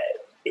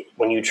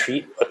when you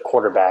treat a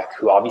quarterback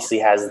who obviously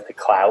has the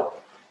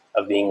clout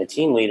of being the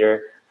team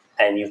leader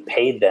and you've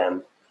paid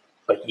them,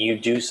 but you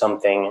do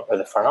something, or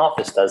the front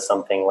office does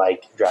something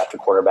like draft a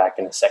quarterback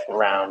in the second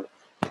round,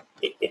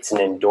 it's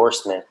an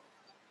endorsement.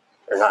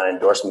 Or not an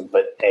endorsement,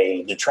 but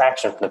a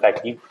detraction from the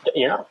fact that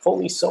you're not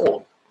fully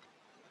sold.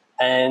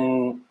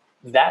 And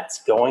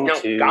that's going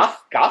to...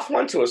 Goff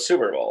went to a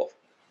Super Bowl.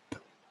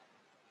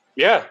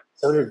 Yeah.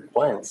 So did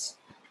Wentz.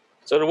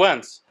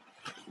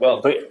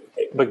 Well,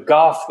 but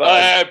Goff...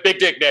 Big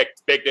Dick Nick.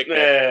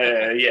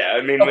 Yeah,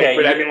 I mean,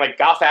 okay, like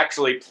Goff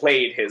actually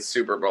played his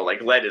Super Bowl,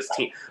 like led his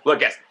team.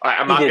 Look, guys,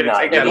 I'm not going to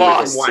take that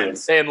away from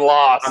Wentz. And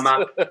lost.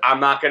 I'm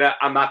not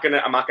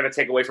gonna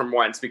take away from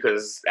Wentz,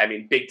 because I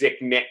mean, Big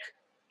Dick Nick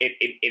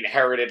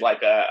inherited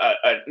like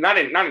a not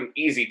an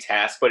easy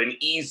task, but an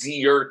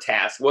easier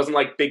task. It wasn't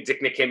like Big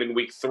Dick Nick came in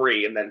week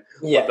 3 and then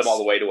led them all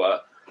the way to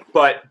a.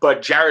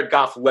 But Jared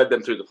Goff led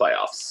them through the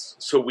playoffs.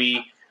 So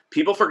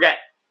people forget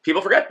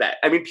that.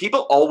 I mean,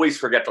 people always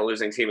forget the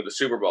losing team of the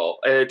Super Bowl.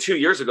 2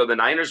 years ago, the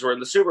Niners were in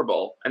the Super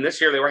Bowl, and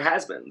this year they were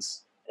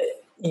has-beens.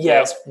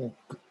 Yes,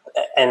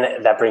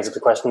 and that brings up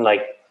the question.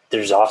 Like,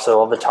 there's also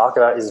all the talk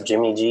about, is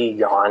Jimmy G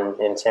gone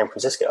in San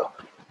Francisco?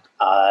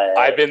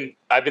 I've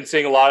been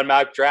seeing a lot of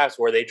mock drafts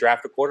where they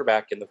draft a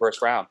quarterback in the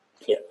first round.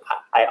 Yeah,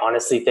 I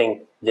honestly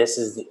think this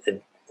is,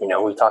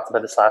 we talked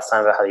about this last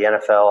time about how the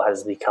NFL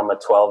has become a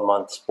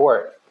 12-month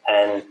sport,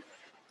 and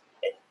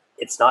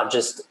it's not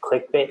just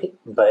clickbait,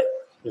 but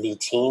the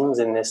teams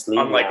in this league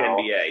unlike now,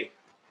 NBA.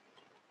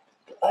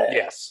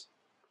 Yes.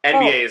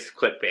 NBA is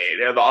clickbait.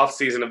 The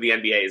offseason of the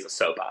NBA is a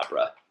soap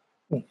opera.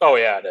 Oh,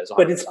 yeah, it is. 100%.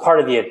 But it's part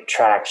of the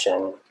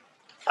attraction.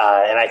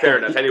 Fair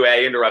enough. Anyway, I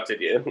interrupted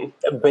you.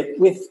 But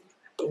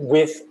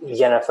with the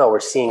NFL, we're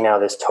seeing now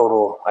this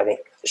total, I think,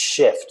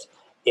 shift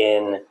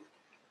in,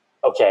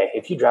 okay,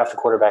 if you draft a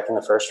quarterback in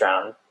the first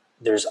round,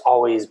 there's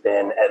always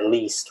been, at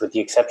least with the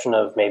exception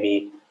of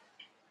maybe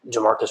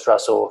Jamarcus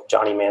Russell,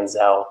 Johnny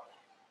Manziel,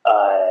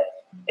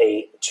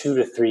 a 2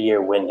 to 3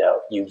 year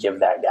window you give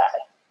that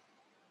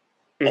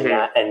guy.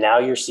 Mm-hmm. And now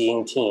you're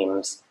seeing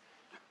teams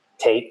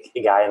take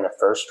a guy in the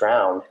first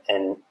round,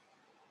 and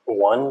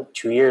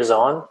 1-2 years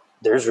on,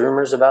 there's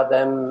rumors about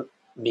them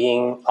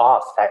being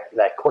off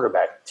that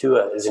quarterback.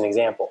 Tua is an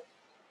example.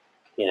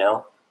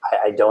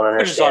 I don't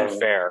understand. It's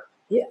unfair.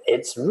 Yeah,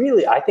 it's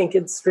really. I think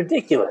it's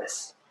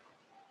ridiculous.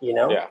 You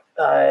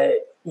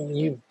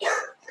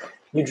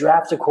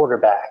draft a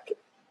quarterback,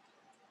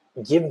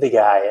 give the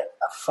guy a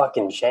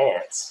fucking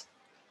chance.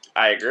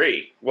 I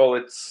agree. Well,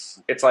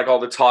 it's like all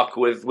the talk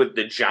with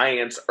the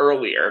Giants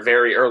earlier,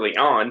 very early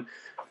on.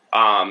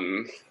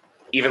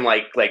 Even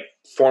like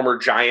former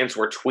Giants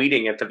were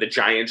tweeting it that the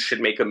Giants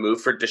should make a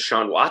move for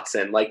Deshaun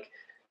Watson. Like,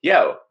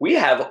 yo, we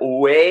have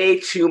way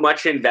too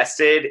much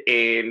invested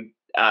in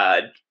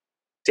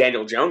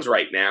Daniel Jones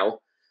right now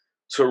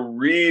to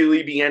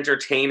really be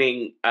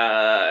entertaining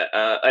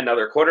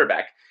another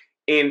quarterback.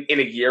 In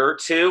a year or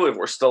two, if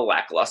we're still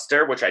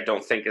lackluster, which I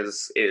don't think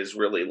is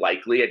really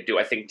likely,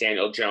 I think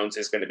Daniel Jones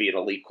is going to be an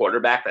elite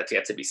quarterback. That's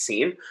yet to be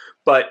seen.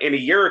 But in a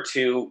year or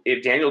two,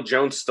 if Daniel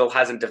Jones still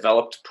hasn't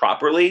developed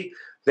properly,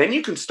 then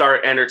you can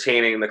start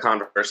entertaining the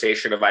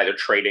conversation of either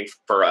trading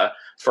for a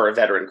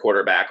veteran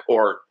quarterback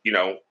or,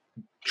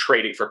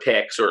 trading for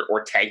picks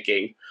or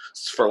tanking,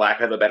 for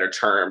lack of a better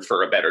term,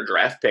 for a better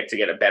draft pick to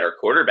get a better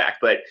quarterback.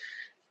 But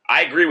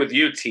I agree with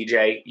you,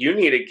 TJ. You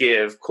need to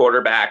give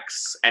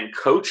quarterbacks and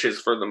coaches,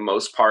 for the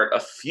most part, a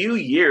few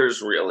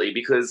years, really,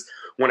 because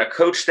when a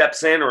coach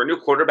steps in or a new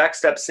quarterback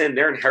steps in,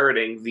 they're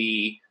inheriting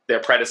their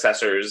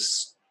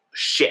predecessors'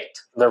 shit.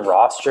 The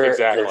roster,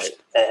 exactly,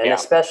 and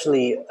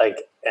especially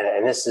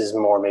and this is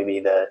more maybe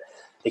the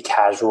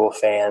casual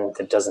fan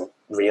that doesn't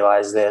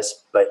realize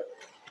this, but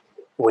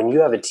when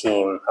you have a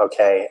team,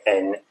 okay,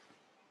 and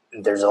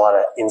there's a lot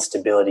of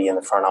instability in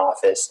the front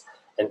office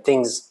and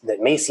things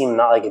that may seem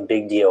not like a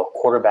big deal,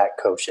 quarterback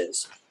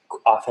coaches,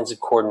 offensive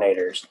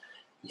coordinators,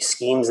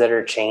 schemes that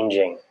are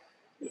changing,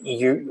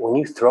 when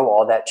you throw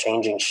all that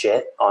changing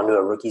shit onto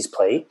a rookie's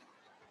plate,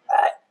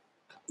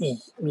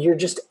 you're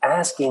just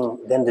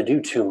asking them to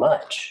do too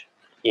much.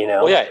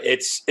 Well, yeah,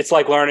 it's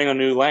like learning a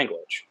new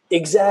language.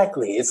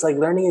 Exactly. It's like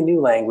learning a new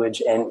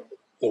language. And,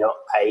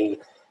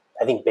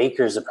 I think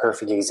Baker's a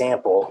perfect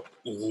example.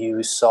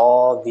 You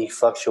saw the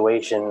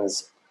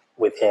fluctuations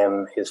with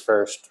him his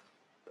first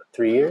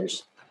 3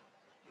 years.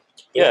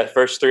 Yeah,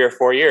 first 3 or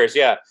 4 years.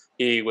 Yeah,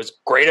 he was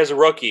great as a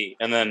rookie,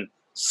 and then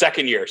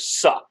second year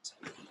sucked,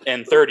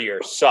 and third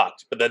year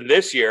sucked. But then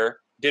this year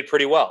did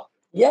pretty well.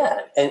 Yeah,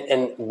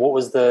 and what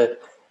was the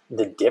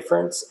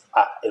difference?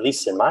 At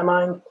least in my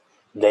mind,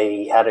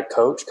 they had a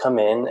coach come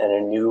in and a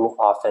new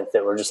offense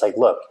that were just like,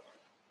 look,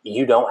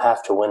 you don't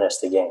have to win us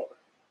the game.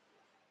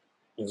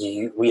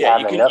 You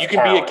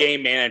can be a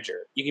game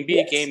manager. You can be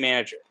a game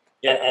manager.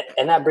 Yeah.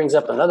 And that brings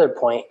up another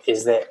point,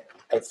 is that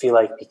I feel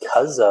like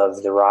because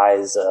of the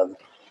rise of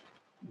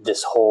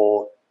this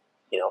whole,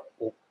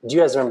 do you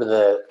guys remember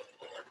the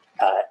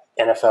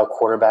NFL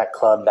quarterback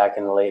club back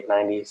in the late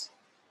 90s?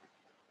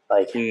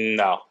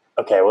 No.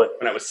 Okay. Well,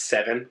 when I was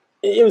 7.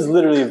 It was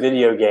literally a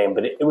video game,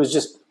 but it was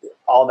just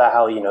all about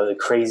how, the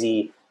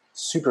crazy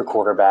super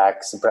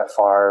quarterbacks, Brett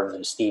Favre,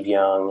 Steve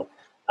Young,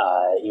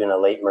 even a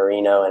late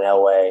Marino and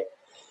Elway.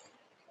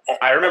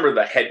 I remember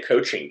the head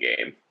coaching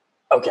game.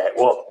 Okay,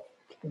 well,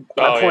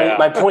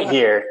 my point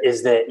here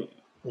is that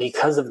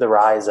because of the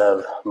rise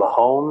of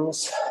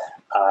Mahomes,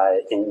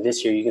 in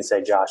this year you can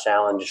say Josh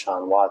Allen,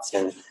 Deshaun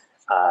Watson,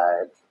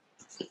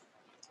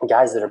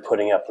 guys that are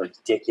putting up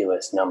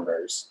ridiculous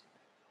numbers,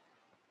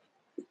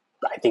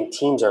 I think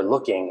teams are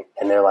looking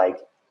and they're like,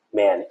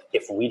 man,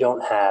 if we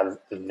don't have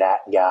that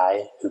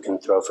guy who can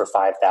throw for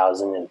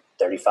 5,000 and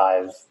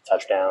 35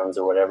 touchdowns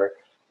or whatever,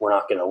 we're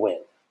not going to win.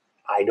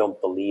 I don't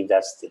believe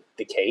that's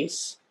the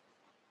case.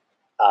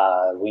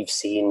 We've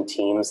seen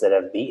teams that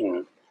have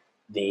beaten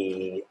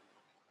the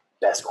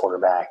best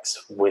quarterbacks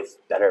with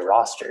better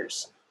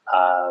rosters.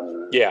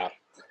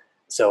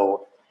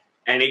 So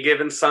any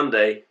given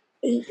Sunday.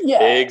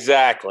 Yeah.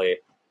 Exactly.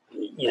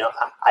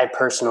 I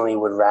personally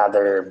would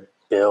rather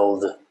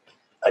build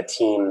a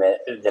team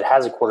that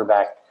has a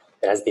quarterback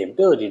that has the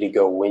ability to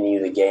go win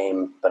you the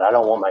game, but I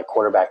don't want my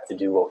quarterback to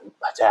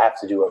have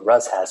to do what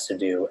Russ has to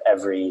do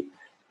every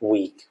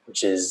week,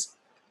 which is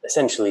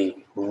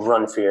essentially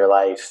run for your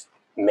life,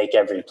 make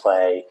every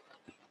play,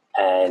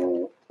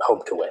 and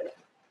hope to win.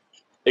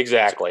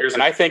 Exactly.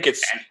 And I think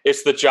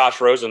it's the Josh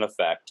Rosen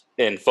effect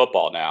in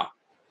football now.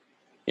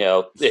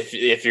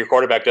 If your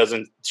quarterback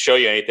doesn't show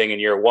you anything in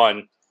year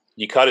one,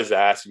 you cut his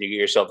ass and you get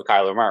yourself a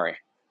Kyler Murray.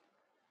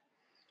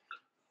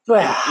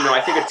 And,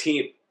 I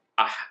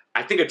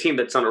think a team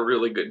that's done a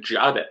really good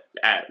job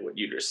at what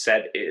you just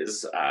said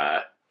is,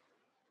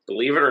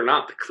 believe it or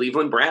not, the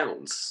Cleveland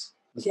Browns.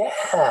 Yeah.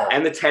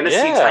 And the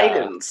Tennessee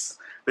Titans.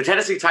 The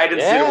Tennessee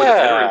Titans did it with a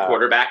veteran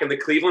quarterback, and the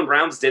Cleveland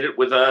Browns did it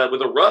with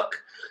a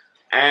rook.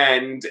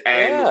 And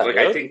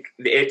I think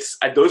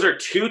those are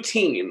two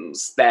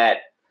teams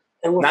that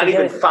not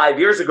even 5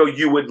 years ago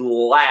you would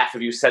laugh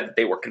if you said that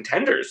they were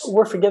contenders.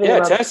 We're forgetting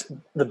about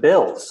the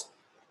Bills.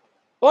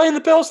 Well, and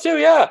the Bills too,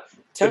 yeah.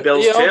 The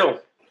Bills too.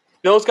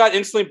 Bills got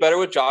instantly better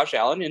with Josh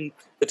Allen, and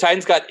the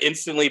Titans got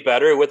instantly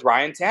better with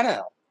Ryan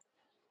Tannehill.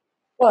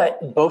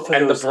 But both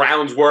of those... the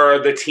Browns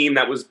were the team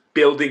that was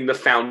building the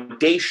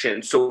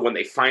foundation. So when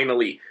they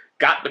finally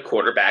got the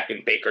quarterback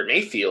in Baker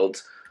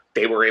Mayfield,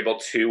 they were able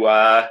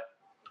to...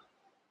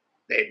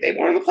 They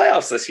won in the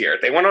playoffs this year.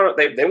 They won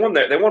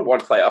one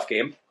playoff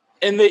game.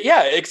 And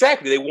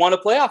exactly. They won a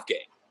playoff game.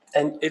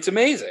 And it's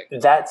amazing.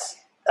 That's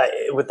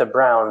with the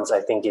Browns.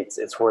 I think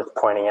it's worth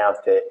pointing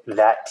out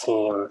that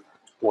team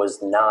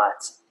was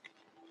not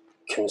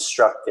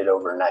constructed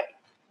overnight.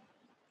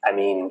 I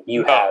mean,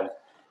 you have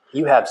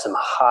some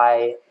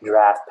high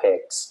draft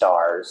pick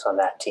stars on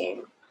that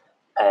team.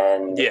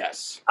 And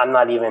yes,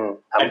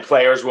 and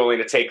players willing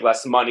to take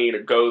less money to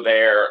go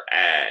there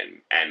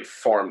and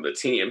form the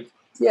team.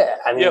 Yeah,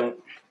 I mean,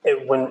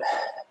 when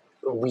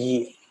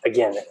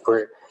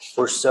we're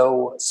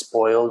so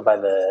spoiled by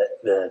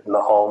the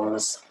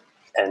Mahomes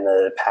and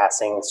the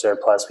passing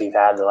surplus we've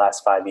had the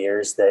last 5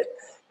 years that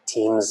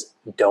teams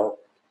don't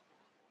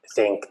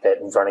think that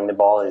running the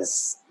ball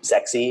is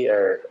sexy,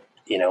 or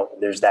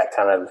there's that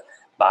kind of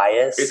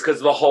bias. It's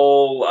because the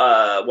whole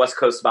West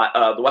Coast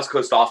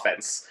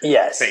offense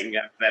thing,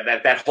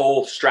 that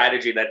whole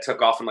strategy that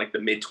took off in like the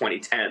mid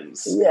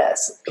 2010s.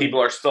 Yes, people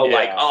are still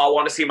like, I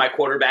want to see my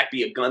quarterback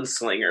be a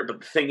gunslinger.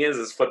 But the thing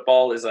is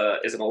football is an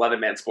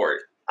 11-man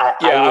sport.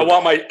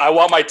 I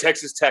want my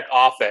Texas Tech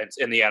offense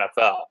in the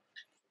NFL.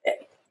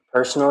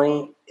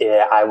 Personally,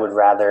 I would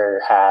rather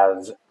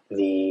have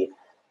the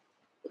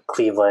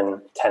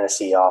Cleveland,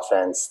 Tennessee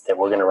offense that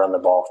we're going to run the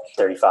ball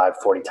 35,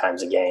 40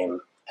 times a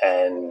game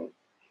and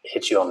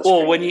hit you on the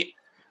screen.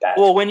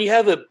 When you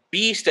have a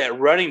beast at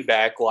running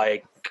back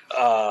like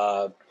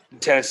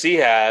Tennessee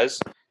has,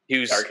 he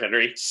was Dark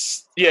Henry.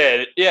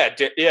 Yeah,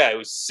 it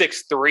was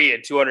 6'3"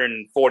 and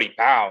 240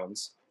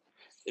 pounds.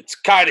 It's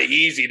kind of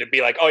easy to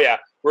be like, oh yeah,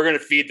 we're going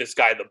to feed this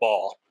guy the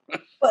ball.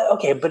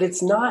 But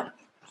it's not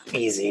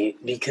easy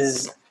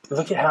because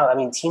look at how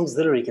teams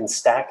literally can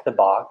stack the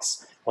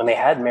box. When they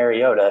had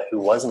Mariota, who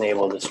wasn't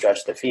able to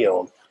stretch the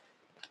field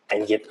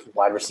and get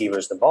wide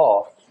receivers the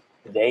ball,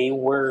 they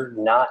were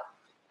not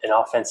an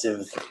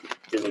offensive,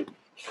 really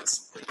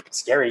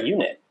scary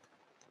unit.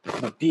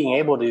 Being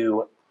able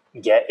to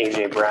get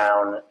A.J.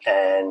 Brown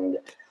and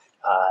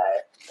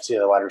the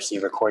other wide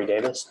receiver, Corey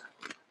Davis,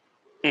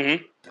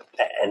 and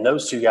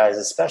those two guys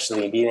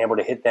especially, being able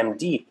to hit them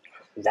deep,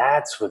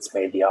 that's what's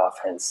made the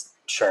offense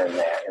churn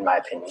there, in my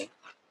opinion.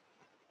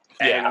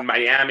 And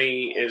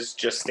Miami is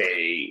just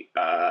a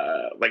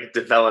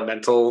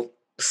developmental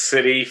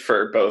city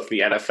for both the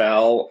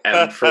NFL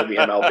and for the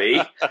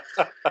MLB.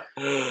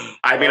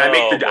 I mean, I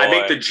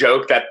make the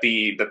joke that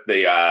the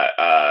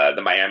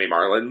Miami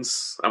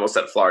Marlins, I almost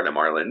said Florida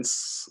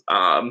Marlins,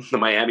 the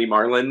Miami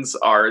Marlins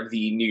are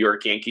the New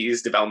York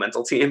Yankees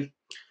developmental team.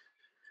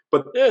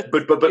 But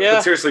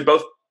seriously,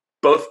 both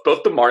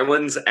the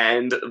Marlins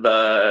and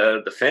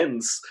the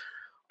Finns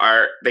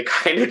they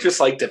kind of just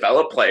like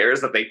develop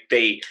players that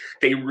they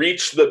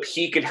reach the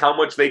peak in how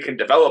much they can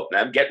develop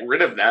them, get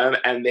rid of them,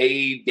 and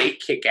they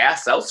kick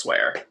ass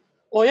elsewhere.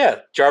 Well, yeah,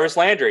 Jarvis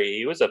Landry,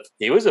 he was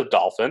a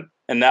Dolphin,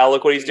 and now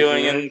look what he's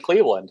doing in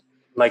Cleveland.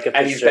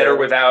 And he's better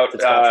without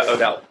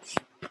Odell.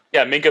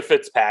 Yeah, Minka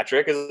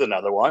Fitzpatrick is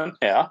another one.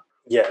 Yeah.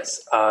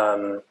 Yes,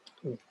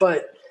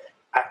 but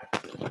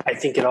I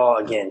think it all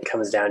again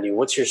comes down to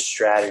what's your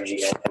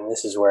strategy, and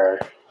this is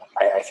where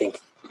I think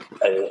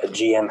a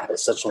GM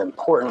has such an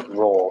important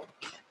role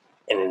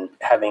in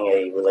having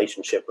a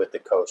relationship with the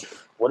coach.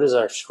 What is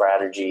our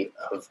strategy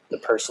of the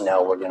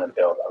personnel we're going to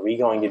build? Are we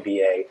going to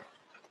be a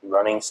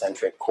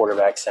running-centric,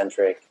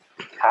 quarterback-centric?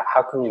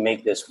 How can we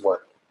make this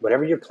work?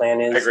 Whatever your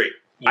plan is. I agree.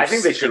 I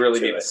think they should really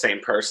be the same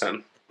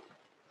person.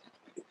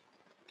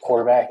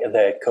 Quarterback,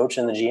 the coach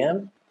and the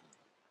GM?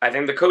 I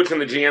think the coach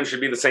and the GM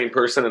should be the same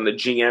person, and the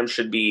GM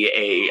should be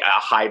a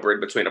hybrid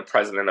between a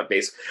president of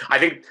base. I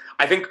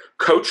think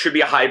coach should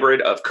be a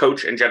hybrid of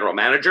coach and general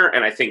manager,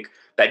 and I think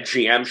that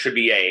GM should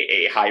be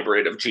a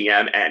hybrid of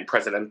GM and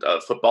president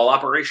of football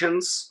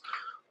operations.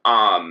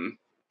 And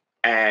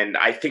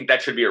I think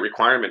that should be a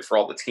requirement for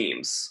all the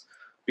teams,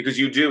 because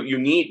you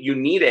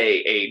need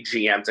a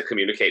GM to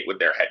communicate with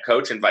their head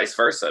coach and vice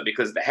versa,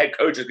 because the head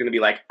coach is going to be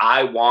like,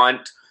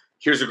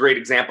 here's a great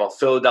example.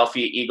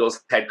 Philadelphia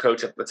Eagles head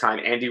coach at the time,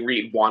 Andy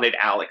Reid, wanted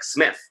Alex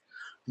Smith.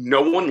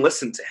 No one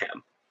listened to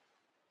him.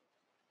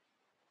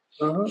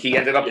 Mm-hmm. He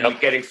ended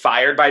up getting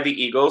fired by the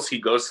Eagles. He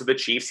goes to the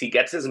Chiefs. He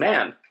gets his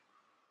man.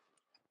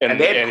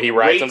 And he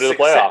rides them to the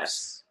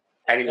playoffs.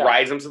 And he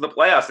rides them to the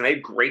playoffs, and they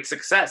had great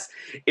success.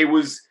 It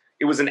was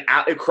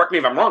correct me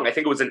if I'm wrong, I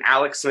think it was an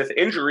Alex Smith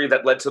injury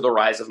that led to the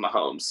rise of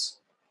Mahomes.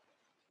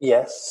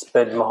 Yes,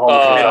 but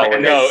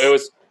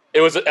Mahomes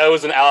It was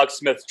an Alex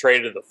Smith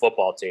trade to the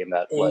football team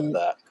that led to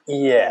that.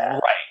 Yeah.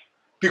 Right.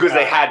 Because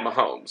they had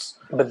Mahomes.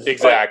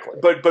 Exactly.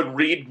 But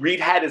Reid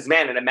had his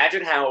man, and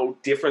imagine how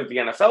different the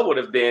NFL would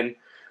have been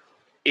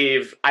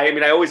if I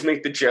always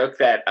make the joke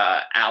that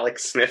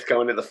Alex Smith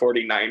going to the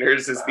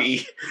 49ers is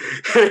the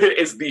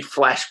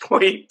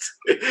flashpoint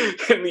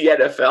in the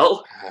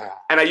NFL.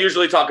 And I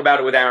usually talk about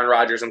it with Aaron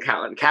Rodgers and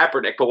Colin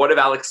Kaepernick, but what if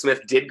Alex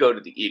Smith did go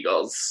to the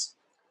Eagles?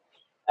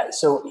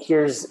 So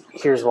here's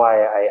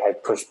why I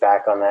push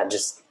back on that,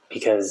 just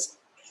because,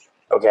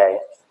 okay,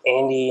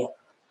 Andy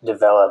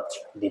developed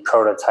the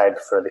prototype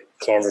for the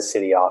Kansas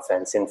City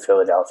offense in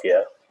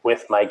Philadelphia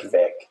with Mike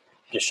Vick,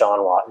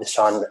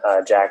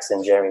 Deshaun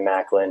Jackson, Jeremy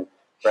Maclin,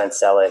 Brent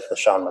Selleck,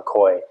 LaShawn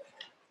McCoy.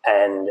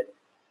 And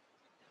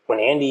when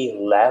Andy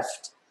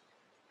left,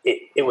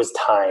 it was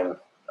time,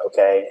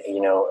 okay?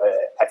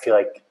 I feel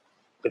like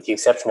with the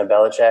exception of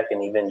Belichick,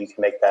 and even you can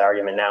make that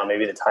argument now,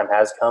 maybe the time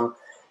has come,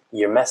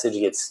 your message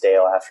gets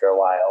stale after a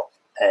while.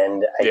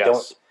 And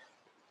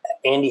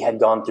Andy had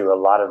gone through a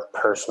lot of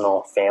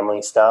personal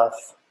family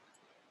stuff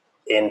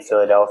in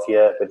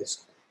Philadelphia with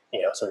his,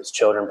 some of his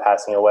children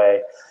passing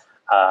away.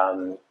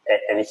 And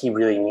he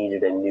really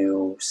needed a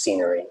new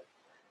scenery.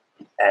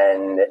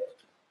 And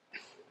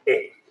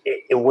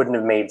it wouldn't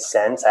have made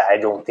sense. I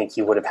don't think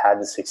he would have had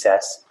the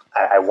success.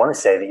 I want to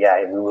say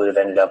that, we would have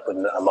ended up with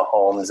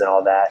Mahomes and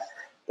all that.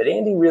 But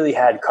Andy really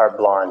had carte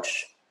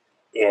blanche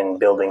in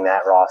building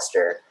that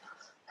roster.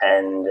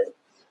 And,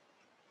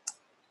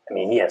 I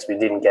mean, yes, we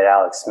didn't get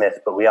Alex Smith,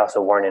 but we also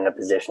weren't in a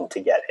position to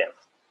get him.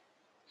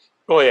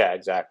 Oh, yeah,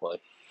 exactly.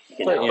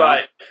 But,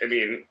 I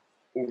mean,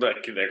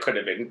 look, there could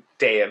have been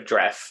day of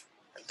draft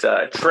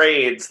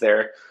trades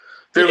there.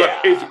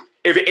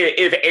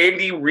 If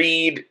Andy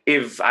Reid,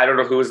 I don't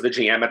know who was the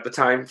GM at the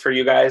time for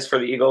you guys, for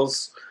the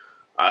Eagles,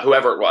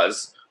 whoever it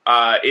was,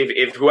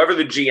 if whoever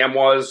the GM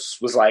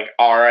was like,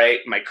 all right,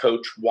 my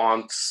coach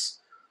wants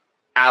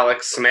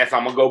Alex Smith,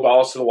 I'm going to go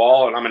balls to the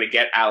wall and I'm going to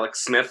get Alex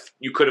Smith,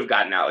 you could have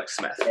gotten Alex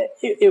Smith.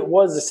 It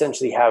was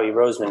essentially Howie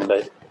Roseman,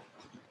 but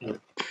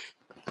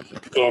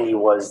Andy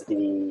was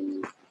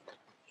he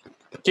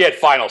had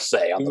final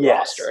say on the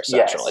roster,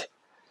 essentially.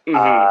 Yes.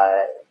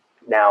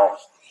 Mm-hmm. Now,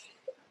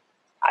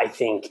 I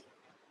think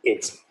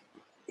it's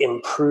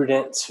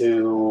imprudent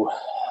to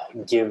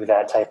give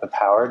that type of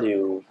power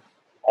to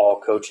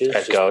all coaches.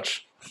 Head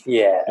coach.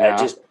 Yeah.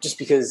 Just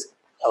because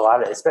a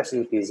lot of, especially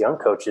with these young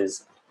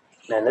coaches,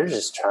 man, they're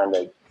just trying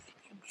to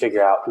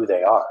figure out who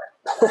they are.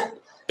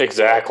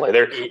 Exactly.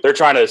 They're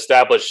trying to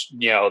establish,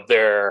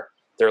 their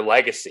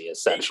legacy,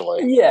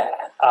 essentially. Yeah.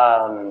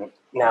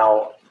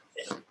 Now,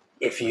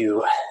 if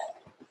you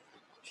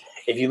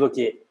look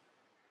at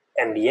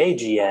NBA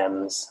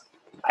GMs,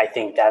 I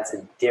think that's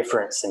a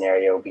different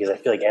scenario because I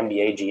feel like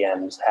NBA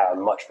GMs have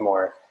much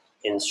more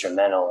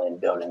instrumental in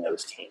building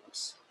those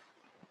teams.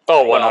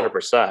 Oh,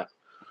 100%.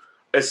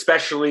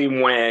 Especially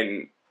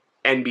when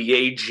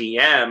NBA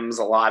GMs,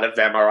 a lot of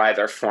them are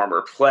either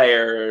former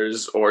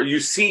players or you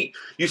see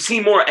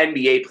more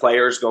NBA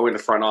players go into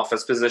front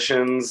office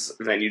positions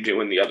than you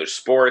do in the other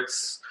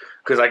sports.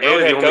 Because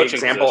really the only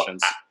example,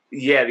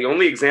 the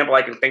only example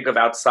I can think of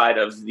outside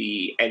of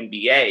the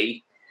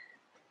NBA,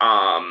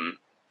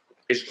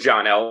 is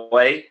John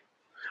Elway.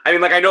 I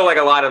mean, I know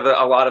a lot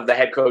of the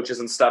head coaches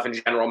and stuff and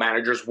general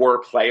managers were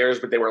players,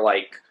 but they were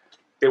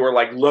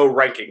low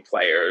ranking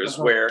players.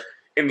 Uh-huh. Where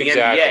in the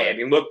NBA, I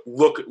mean,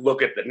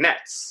 look at the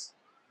Nets.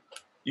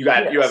 You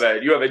have a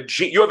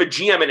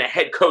GM and a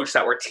head coach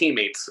that were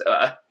teammates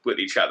with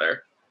each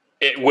other.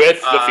 With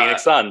the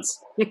Phoenix Suns.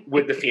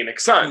 With the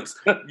Phoenix Suns,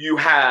 you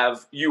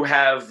have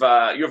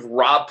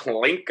Rob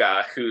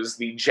Pelinka, who's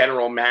the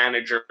general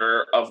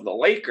manager of the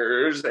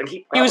Lakers, and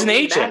he was an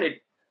agent.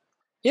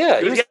 He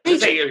was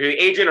an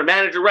agent or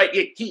manager, right?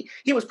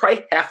 He was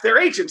probably half their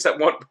agents at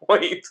one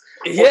point.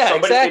 Yeah,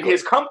 in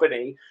his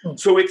company.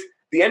 So it's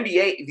the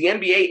NBA. The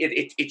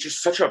NBA. It's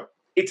just such a.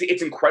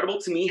 It's incredible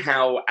to me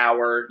how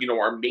our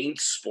main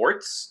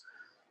sports,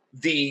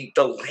 the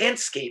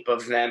landscape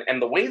of them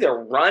and the way they're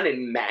run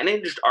and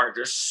managed are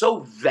just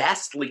so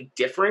vastly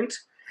different,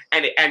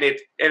 and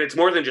it's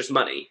more than just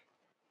money.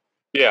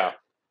 Yeah.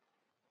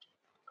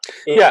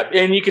 Yeah,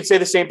 and you could say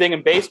the same thing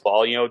in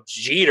baseball.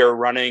 Jeter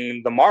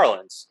running the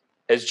Marlins.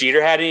 Has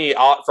Jeter had any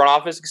front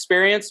office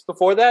experience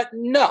before that?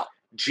 No.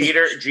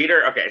 Jeter.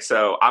 Okay,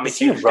 so I'm a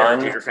huge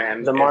Jeter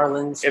fan. The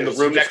Marlins in the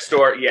room next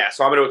door. Yeah,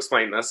 so I'm going to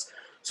explain this.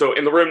 So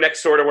in the room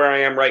next door to where I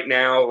am right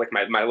now, like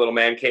my little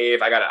man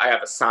cave, I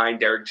have a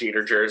signed Derek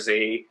Jeter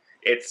jersey.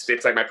 It's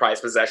like my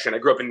prized possession. I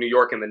grew up in New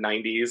York in the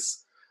 '90s.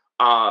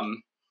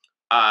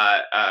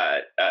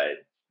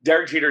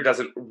 Derek Jeter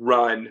doesn't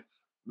run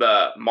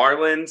the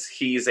Marlins.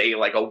 He's a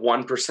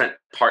 1%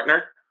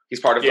 partner. He's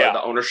part of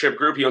the ownership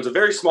group. He owns a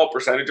very small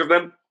percentage of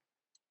them.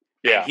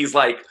 Yeah. And he's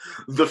like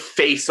the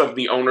face of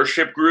the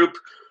ownership group.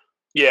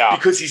 Yeah.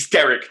 Because he's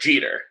Derek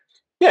Jeter.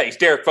 Yeah, he's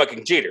Derek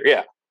fucking Jeter.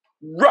 Yeah.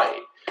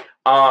 Right.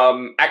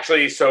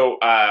 Actually, so,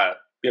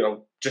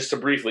 just to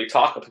briefly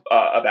talk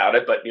about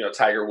it, but,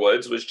 Tiger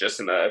Woods was just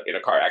in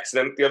a car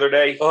accident the other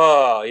day.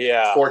 Oh,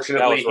 yeah.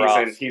 Fortunately,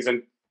 he's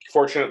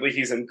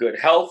in good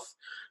health,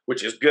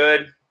 which is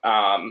good.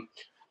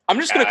 I'm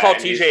just going to call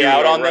TJ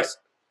out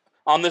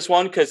on this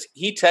one because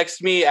he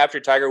texted me after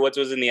Tiger Woods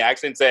was in the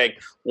accident saying,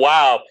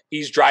 "Wow,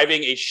 he's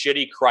driving a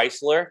shitty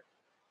Chrysler."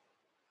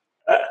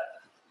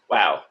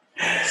 Wow.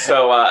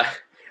 So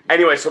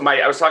anyway,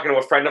 I was talking to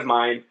a friend of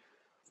mine,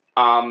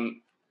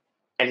 and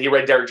he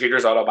read Derek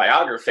Jeter's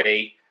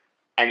autobiography,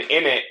 and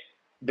in it,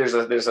 there's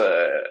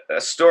a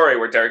story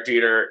where Derek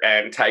Jeter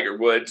and Tiger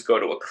Woods go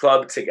to a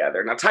club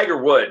together. Now, Tiger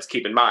Woods,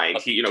 keep in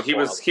mind, he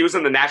was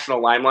in the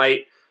national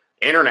limelight,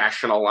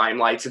 international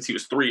limelight since he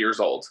was 3 years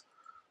old.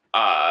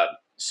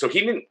 So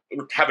he didn't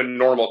have a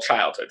normal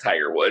childhood,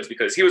 Tiger Woods,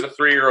 because he was a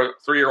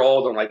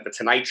three-year-old on like the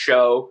Tonight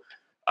Show,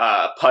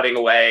 putting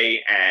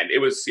away, and it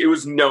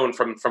was known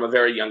from a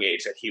very young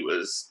age that he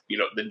was,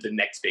 the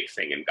next big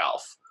thing in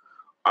golf.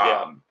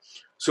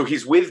 So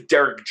he's with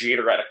Derek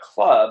Jeter at a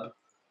club,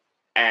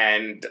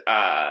 and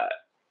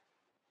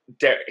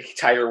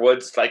Tiger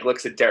Woods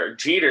looks at Derek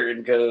Jeter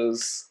and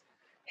goes,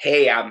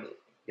 "Hey, how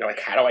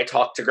do I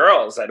talk to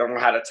girls? I don't know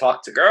how to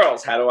talk to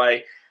girls. How do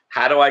I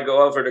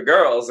go over to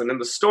girls?" And in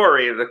the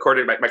story,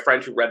 according to my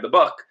friend who read the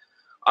book,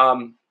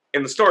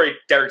 in the story,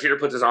 Derek Jeter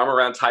puts his arm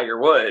around Tiger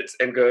Woods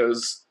and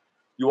goes,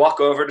 "You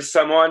walk over to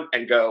someone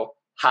and go,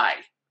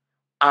 'Hi,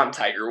 I'm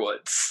Tiger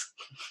Woods.'"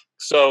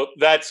 So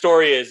that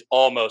story is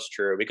almost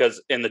true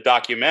because in the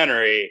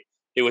documentary,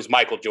 it was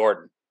Michael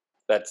Jordan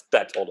that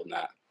told him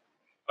that.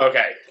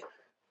 Okay.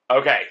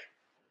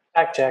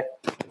 Fact check.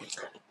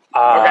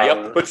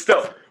 Yep. But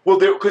still, well,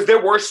 because there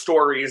were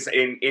stories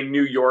in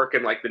New York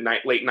in like the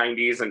late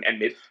 90s and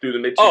through the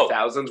mid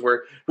 2000s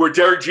where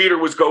Derek Jeter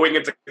was going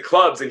into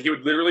clubs and he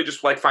would literally just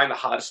find the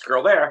hottest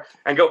girl there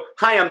and go,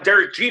 "Hi, I'm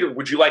Derek Jeter.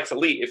 Would you like to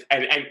leave?"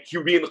 And he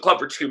would be in the club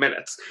for 2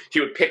 minutes. He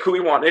would pick who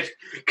he wanted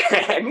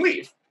and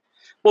leave.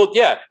 Well,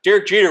 yeah,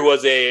 Derek Jeter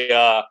was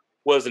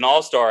an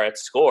all-star at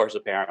Scores,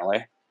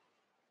 apparently.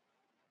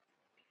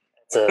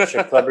 It's a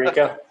strip club,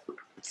 Rico?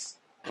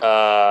 It's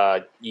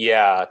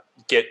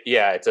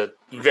a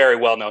very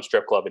well-known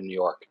strip club in New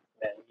York.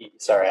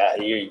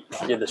 Sorry,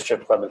 you're the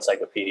strip club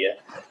encyclopedia.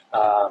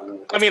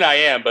 I mean, I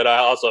am, but I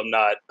also am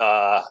not.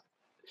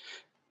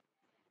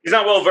 He's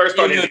not well versed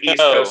on his East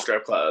Coast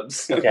strip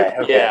clubs. Okay.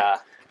 Yeah.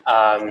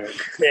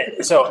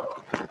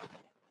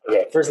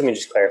 First, let me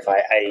just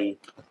clarify. I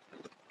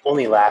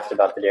only laughed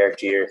about the Derek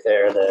Jeter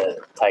or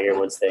the Tiger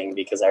Woods thing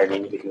because I already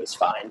knew he was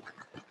fine.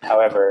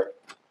 However,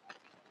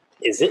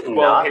 is it not?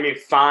 Well, I mean,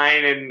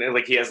 fine, and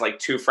he has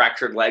 2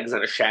 fractured legs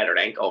and a shattered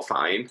ankle.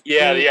 Fine.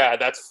 Yeah,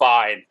 that's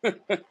fine.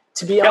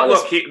 To be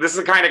honest, look, this is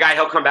the kind of guy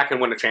he'll come back and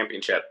win a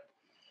championship.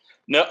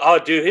 No,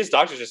 dude, his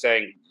doctors are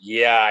saying,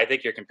 "Yeah, I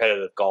think your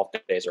competitive golf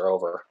days are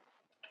over."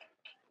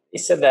 He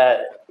said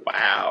that.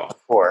 Wow.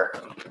 Before,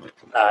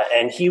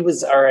 and he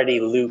was already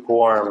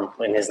lukewarm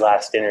in his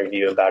last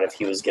interview about if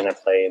he was going to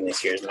play in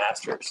this year's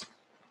Masters.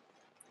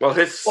 Well,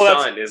 his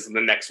son is the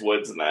next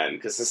Woods then,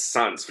 because his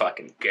son's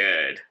fucking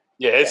good.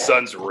 Yeah, his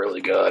son's really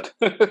good.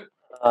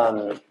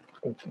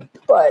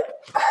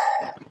 But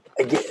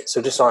again, so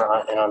just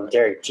on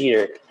Derek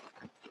Jeter,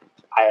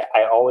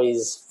 I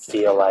always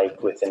feel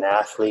like with an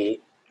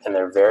athlete, and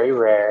they're very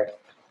rare,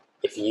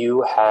 if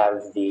you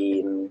have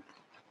the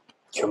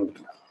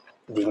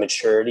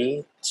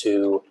maturity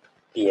to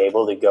be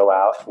able to go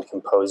out and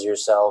compose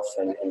yourself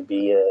and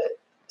be a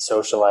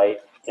socialite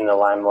in the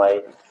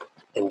limelight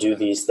and do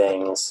these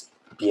things,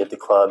 be at the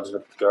clubs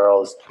with the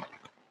girls,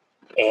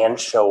 and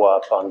show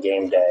up on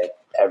game day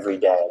every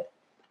day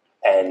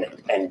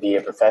and be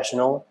a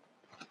professional,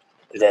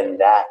 then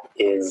that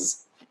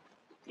is,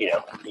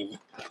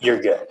 you're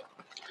good.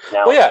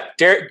 Now, well, yeah,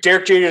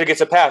 Derek Jeter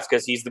gets a pass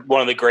because he's one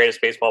of the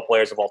greatest baseball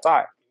players of all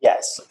time.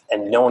 Yes,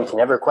 and no one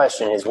can ever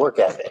question his work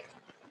ethic.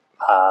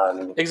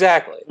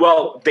 Exactly.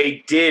 Well,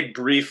 they did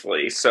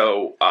briefly.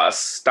 So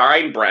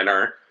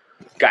Steinbrenner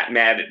got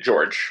mad at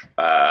George.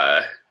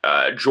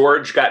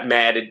 George got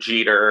mad at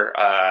Jeter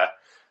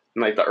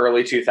in the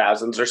early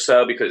 2000s or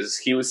so because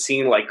he was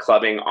seen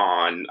clubbing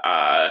on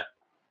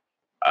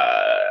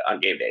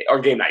game day or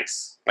game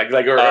nights, like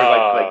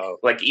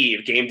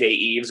Eve, game day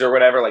eves or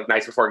whatever,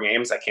 nights before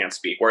games. I can't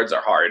speak; words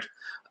are hard.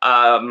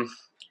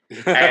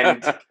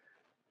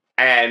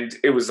 And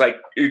it was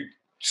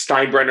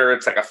Steinbrenner,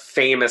 it's a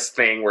famous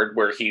thing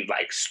where he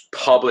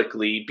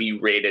publicly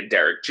berated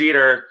Derek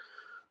Jeter.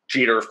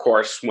 Jeter, of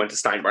course, went to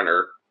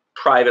Steinbrenner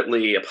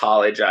privately,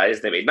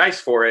 apologized. They made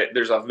nice for it.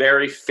 There's a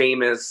very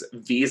famous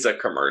Visa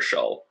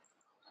commercial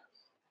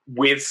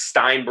with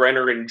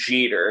Steinbrenner and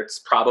Jeter. It's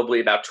probably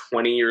about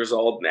 20 years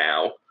old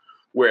now,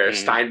 where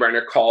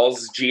Steinbrenner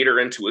calls Jeter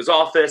into his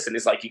office and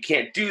is like, "You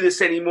can't do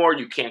this anymore.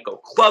 You can't go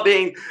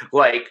clubbing.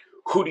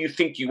 Who do you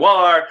think you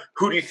are?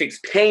 Who do you think's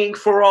paying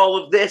for all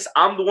of this?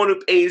 I'm the one who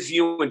pays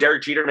you." And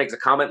Derek Jeter makes a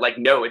comment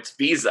no, it's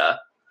Visa.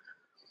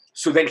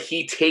 So then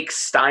he takes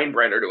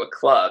Steinbrenner to a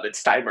club, and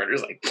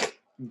Steinbrenner's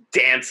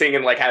dancing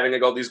and having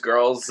all these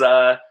girls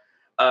grinding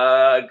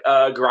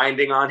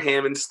on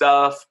him and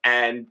stuff.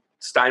 And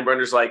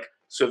Steinbrenner's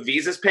 "So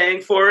Visa's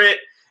paying for it?"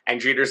 And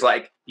Jeter's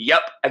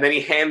 "Yep." And then he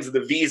hands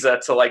the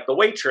Visa to the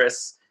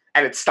waitress,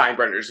 and it's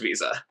Steinbrenner's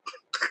Visa.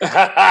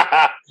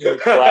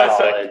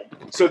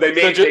 So they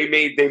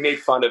made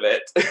fun of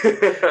it.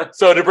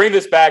 So to bring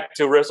this back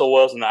to Russell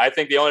Wilson, I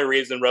think the only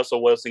reason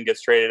Russell Wilson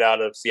gets traded out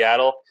of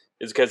Seattle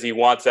is because he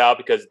wants out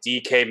because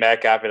DK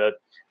Metcalf in a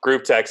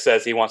group text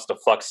says he wants to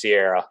fuck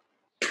Sierra.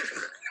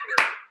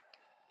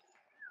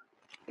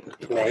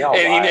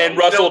 And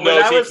Russell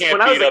knows he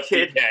can't beat up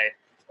DK.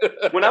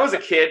 when I was a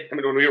kid, I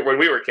mean, when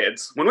we were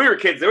kids,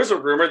 there was a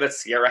rumor that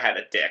Sierra had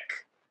a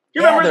dick.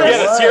 You remember that? Yeah,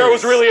 that Sierra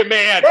was really a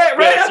man. Yeah,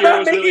 right. Yeah, I'm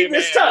not making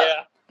this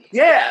up.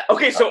 Yeah.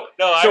 Okay, so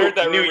no, I heard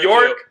that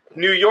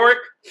New York,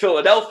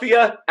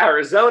 Philadelphia,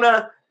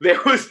 Arizona. There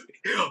was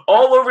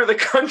all over the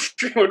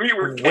country when we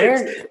were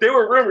kids. There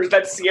were rumors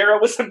that Sierra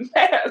was a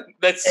man.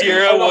 That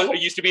Sierra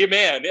used to be a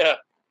man. Yeah.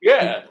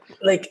 Yeah.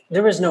 Like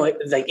there was no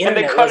like internet. And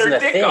they cut her wasn't a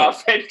dick thing.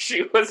 off, and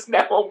she was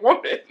now a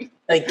woman.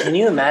 Like, can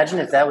you imagine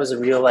if that was a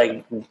real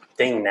like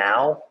thing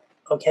now?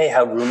 Okay,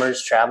 how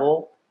rumors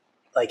travel.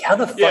 Like, how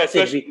the fuck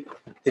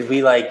did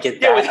we like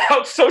get that? Yeah,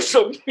 without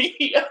social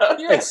media,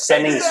 like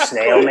sending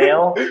snail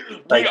mail.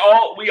 Like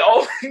we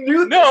all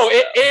knew. No,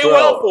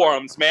 AOL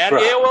forums, man.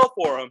 Bro. AOL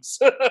forums.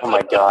 Oh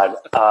my god.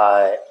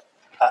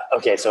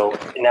 Okay, so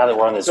now that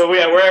we're on this, so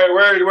yeah,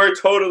 we're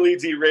totally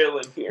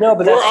derailing here. No,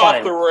 but that's we're fine.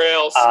 Off the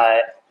rails.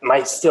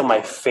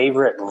 My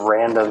favorite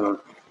random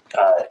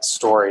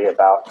story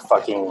about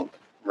fucking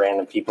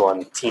random people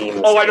on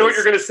teams. Oh, I know what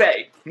you're gonna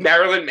say.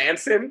 Marilyn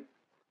Manson.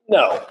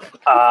 No,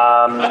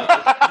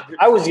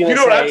 I was gonna. You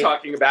know what I'm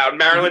talking about?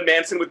 Marilyn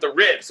Manson with the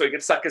rib, so he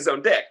could suck his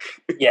own dick.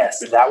 Yes,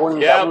 that one.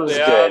 That one was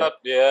good.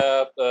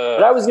 Yeah.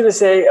 But I was gonna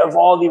say, of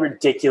all the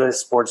ridiculous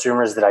sports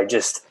rumors that I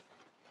just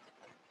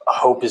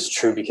hope is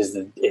true because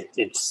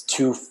it's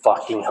too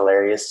fucking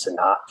hilarious to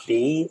not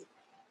be,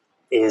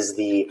 is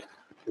the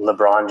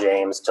LeBron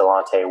James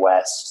Delonte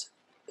West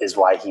is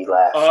why he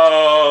left.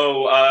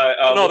 No,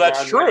 LeBron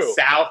that's true.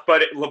 South,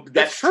 but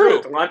that's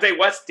true. Delonte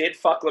West did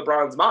fuck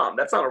LeBron's mom.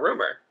 That's not a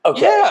rumor.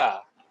 Okay. Yeah.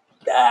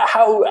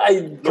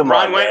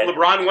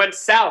 LeBron went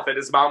south and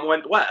his mom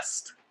went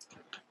west.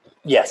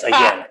 Yes,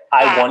 again,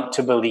 I want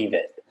to believe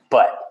it,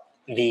 but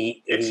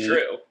it's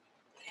true.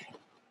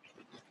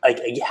 Like,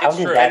 how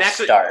did that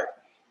start?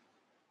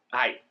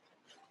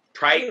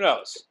 Who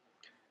knows?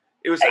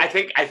 It was. I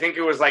think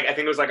it was like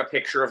a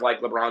picture of like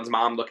LeBron's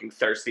mom looking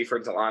thirsty for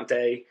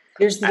Delonte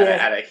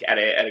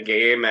at a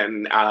game,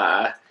 and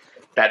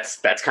that's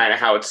kind of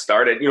how it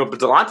started. You know, but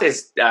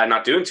Delonte's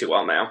not doing too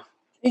well now.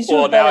 He's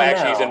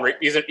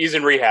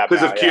in rehab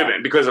because of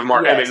Cuban. Because of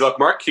Mark. Yes. I mean, look,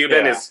 Mark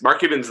Cuban's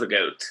the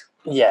GOAT.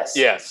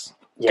 Yes.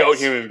 GOAT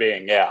human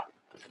being. Yeah.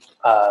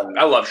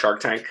 I love Shark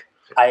Tank.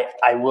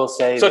 I will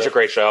say such a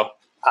great show.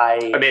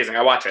 Amazing.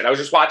 I watch it. I was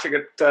just watching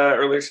it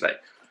earlier today.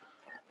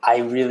 I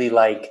really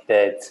like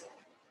that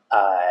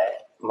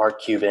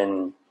Mark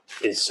Cuban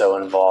is so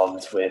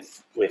involved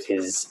with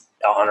his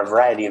on a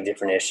variety of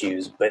different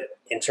issues, but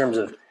in terms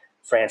of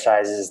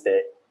franchises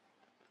that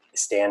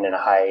stand in a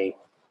high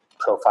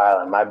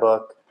profile in my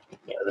book,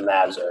 you know, the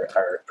Mavs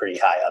are pretty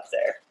high up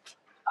there.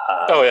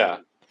 Oh yeah,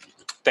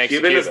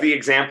 Cuban is the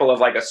example of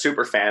like a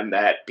super fan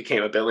that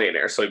became a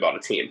billionaire, so he bought a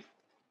team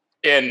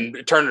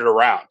and turned it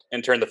around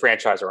and turned the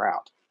franchise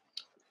around.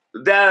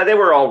 They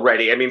were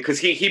already. I mean, because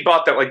he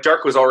bought them. Like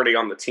Dirk was already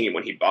on the team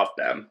when he bought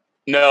them.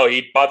 No,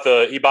 he bought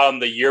them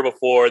the year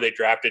before they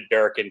drafted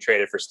Dirk and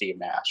traded for Steve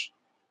Nash.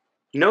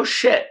 No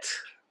shit.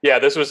 Yeah,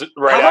 this was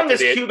right after. How long has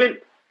Cuban?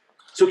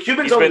 So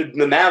Cuban's owned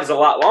the Mavs a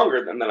lot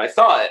longer than I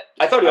thought.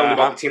 I thought he only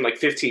bought the team like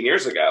 15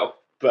 years ago.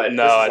 But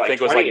no, I think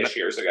it was like 20-ish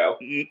years ago.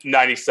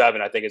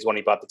 97, I think, is when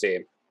he bought the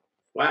team.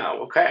 Wow.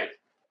 Okay.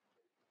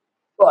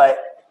 But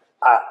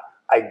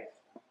I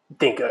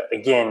think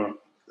again,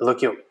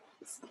 look at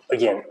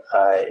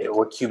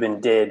what Cuban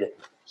did.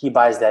 He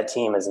buys that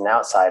team as an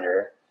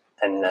outsider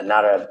and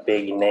not a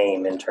big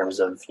name in terms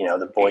of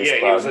the boys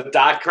club. He was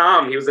a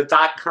 .com. He was a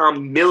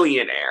 .com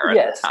millionaire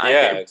at the time.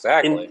 Yeah,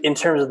 exactly. In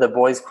terms of the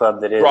boys club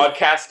that is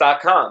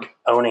broadcast.com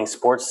owning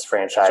sports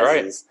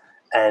franchises,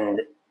 and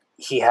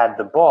he had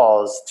the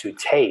balls to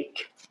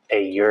take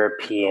a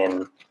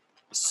European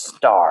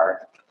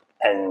star,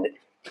 and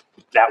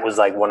that was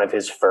like one of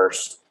his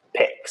first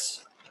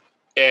picks.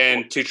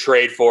 And to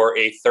trade for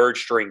a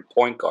third-string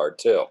point guard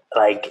too.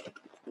 Like,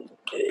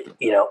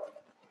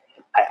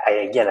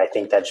 I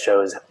think that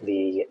shows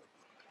the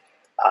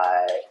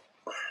I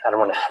don't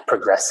want to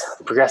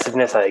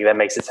progressiveness. I think that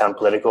makes it sound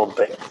political,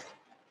 but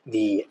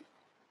the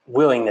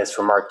willingness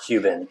for Mark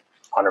Cuban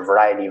on a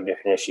variety of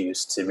different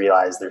issues to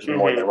realize there's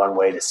more than one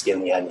way to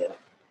skin the onion.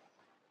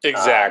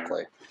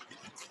 Exactly.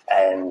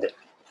 And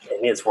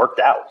it's worked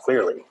out,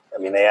 clearly. I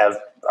mean, they have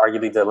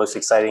arguably the most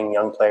exciting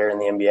young player in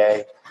the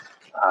NBA.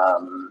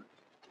 On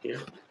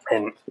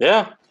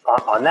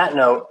that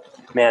note,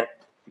 man,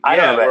 I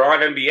don't know. We're on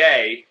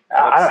NBA.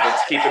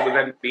 Let's keep it with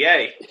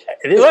NBA.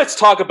 Let's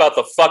talk about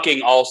the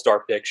fucking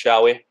All-Star pick,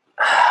 shall we?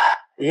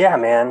 Yeah,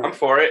 man. I'm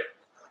for it.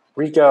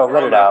 Rico,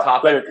 let it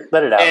out. Let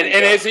it out.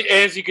 And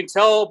as you can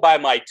tell by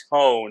my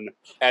tone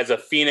as a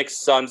Phoenix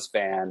Suns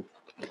fan,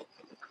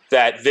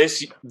 that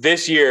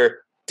this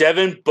year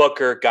Devin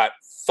Booker got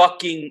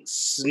fucking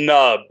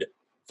snubbed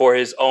for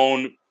his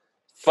own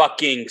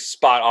fucking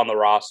spot on the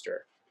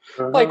roster.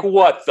 Like,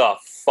 what the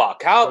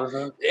fuck? How?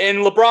 And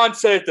LeBron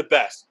said it the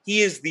best.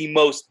 He is the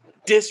most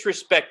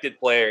disrespected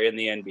player in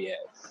the NBA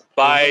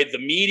by the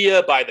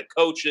media, by the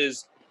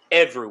coaches,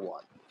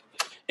 everyone.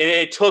 And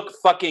it took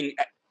fucking.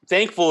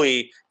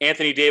 Thankfully,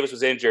 Anthony Davis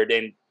was injured,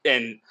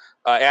 and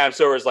Adam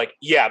Silver was like,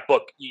 "Yeah,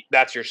 Book,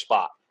 that's your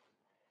spot."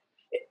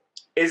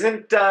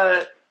 Isn't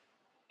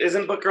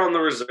Booker on the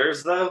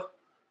reserves though?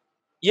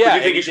 Yeah. Or do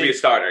you think he should be a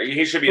starter?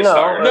 He should be a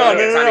starter.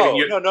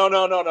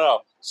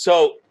 No.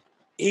 So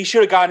he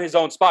should have gotten his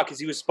own spot because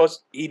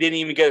he didn't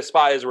even get a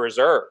spot as a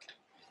reserve.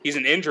 He's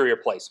an injury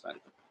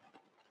replacement.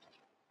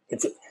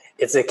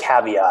 It's a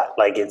caveat.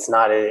 Like, it's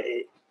not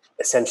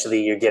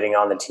essentially you're getting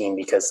on the team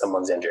because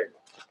someone's injured.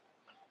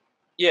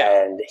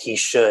 Yeah. And he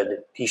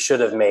should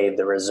have made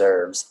the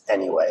reserves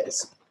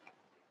anyways.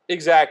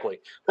 Exactly.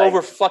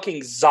 Over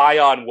fucking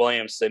Zion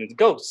Williamson.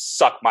 Go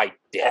suck my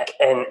dick.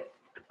 And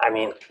I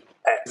mean,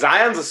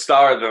 Zion's a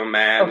star though,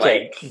 man.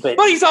 Okay, but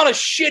he's on a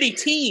shitty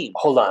team.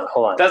 Hold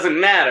on. Doesn't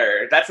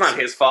matter. That's not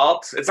his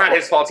fault. It's not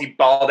his fault he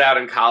balled out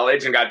in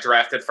college and got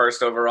drafted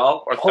first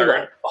overall or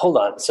third. Hold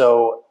on.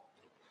 So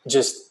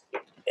just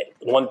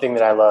one thing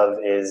that I love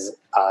is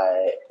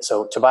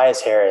so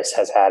Tobias Harris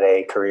has had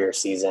a career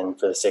season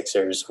for the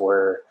Sixers.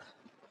 We're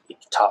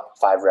top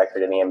 5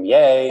 record in the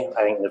NBA.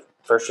 I think the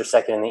first or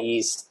second in the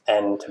East,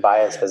 and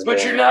Tobias has been.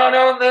 But you're not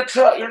on the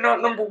top. You're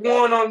not number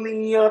 1 on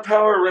the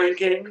power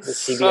rankings. The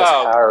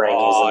CBS power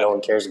rankings that no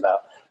one cares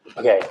about.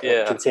 Okay,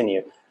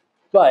 continue.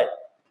 But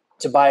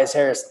Tobias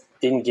Harris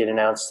didn't get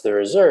announced to the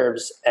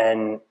reserves,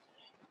 and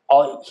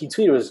all he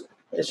tweeted was,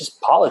 "It's just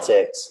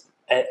politics."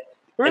 And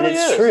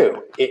it's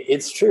true.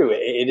 It's true.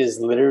 It is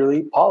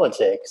literally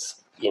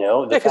politics. You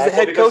know, because the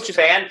head coach is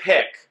fan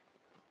pick.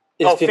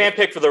 Fan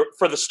pick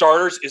for the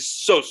starters is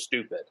so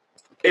stupid.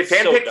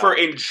 Fan pick for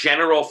in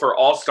general for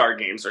all-star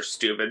games are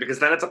stupid because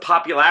then it's a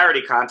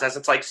popularity contest.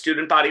 It's like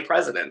student body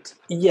president.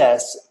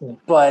 Yes,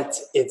 but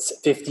it's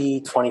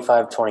 50,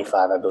 25,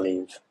 25, I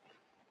believe.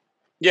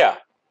 Yeah.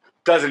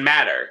 Doesn't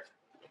matter.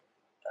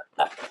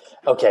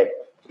 Okay.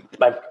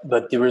 But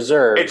the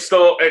reserve... It's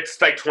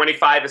like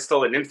 25 is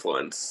still an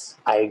influence.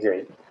 I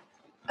agree.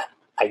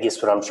 I guess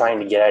what I'm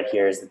trying to get at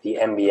here is that the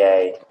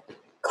NBA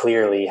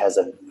clearly has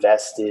a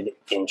vested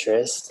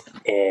interest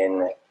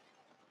in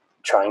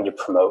trying to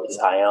promote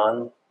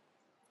Zion,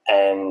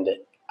 and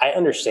I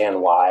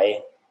understand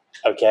why.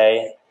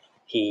 Okay,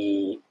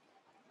 it's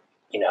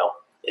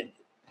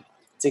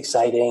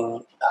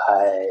exciting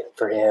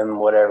for him,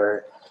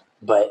 whatever,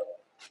 but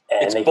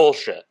it's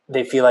bullshit.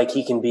 They feel like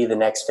he can be the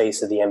next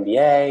face of the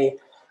NBA,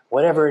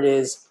 whatever it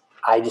is.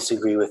 I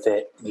disagree with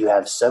it. You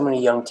have so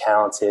many young,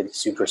 talented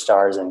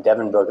superstars, and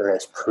Devin Booker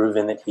has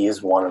proven that he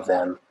is one of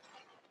them.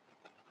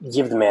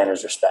 Give the man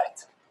his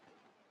respect.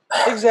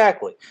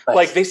 Exactly.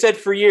 Like they said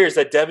for years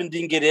that Devin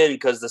didn't get in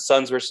because the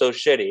Suns were so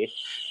shitty.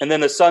 And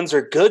then the Suns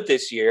are good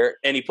this year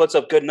and he puts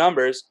up good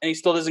numbers and he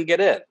still doesn't get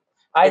in.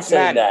 I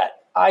said that.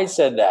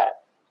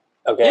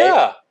 Okay.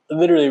 Yeah.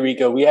 Literally,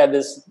 Rico, we had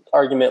this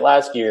argument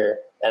last year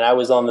and I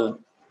was on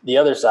the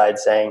other side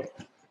saying,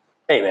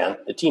 hey man,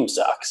 the team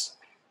sucks.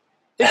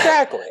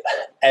 Exactly.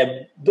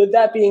 But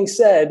that being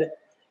said,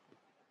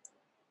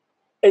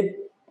 it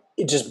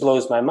just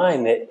blows my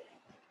mind that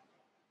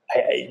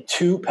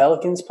 2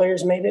 Pelicans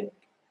players made it.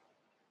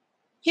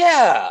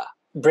 Yeah,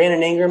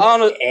 Brandon Ingram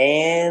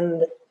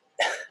and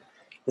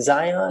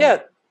Zion. Yeah,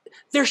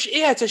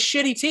 it's a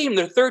shitty team.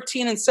 They're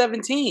 13 and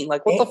 17.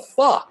 Like, what the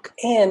fuck?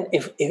 And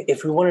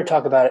if we want to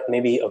talk about it,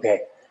 maybe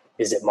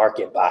is it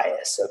market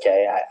bias?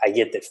 Okay, I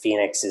get that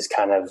Phoenix is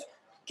kind of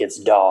gets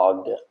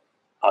dogged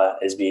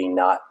as being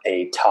not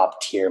a top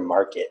tier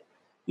market.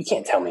 You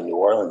can't tell me New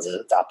Orleans is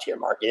a top tier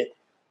market.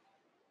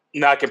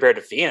 Not compared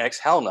to Phoenix.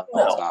 Hell no,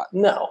 it's not.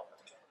 No.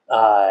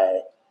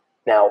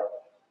 Now,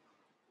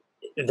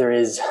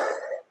 there's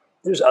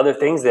other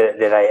things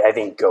that I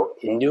think go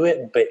into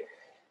it, but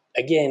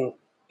again,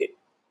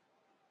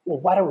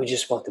 why don't we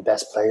just want the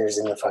best players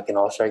in the fucking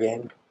All-Star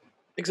game?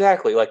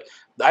 Exactly. Like,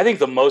 I think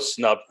the most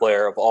snubbed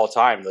player of all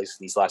time, at least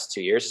these last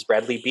 2 years, is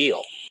Bradley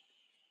Beal.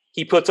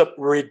 He puts up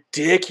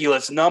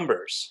ridiculous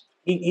numbers.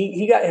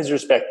 He got his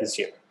respect this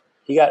year.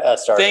 He got a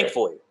starter.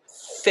 Thankfully.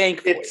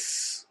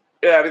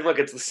 I mean, look,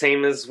 it's the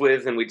same as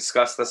with, and we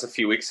discussed this a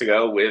few weeks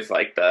ago, with,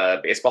 like, the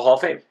Baseball Hall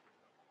of Fame.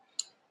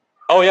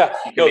 Oh, yeah.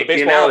 No, the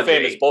Baseball Hall of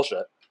Fame is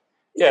bullshit.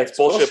 Yeah, it's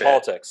bullshit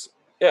politics.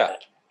 Yeah.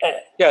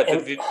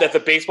 That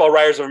the Baseball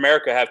Writers of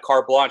America have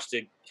carte blanche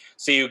to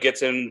see who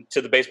gets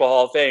into the Baseball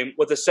Hall of Fame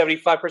with a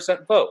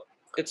 75% vote.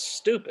 It's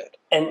stupid.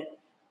 And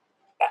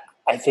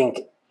I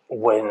think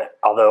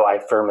although I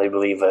firmly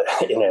believe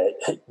in a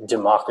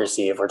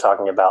democracy, if we're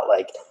talking about,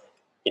 like,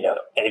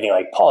 anything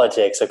like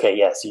politics, okay,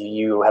 yes,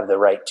 you have the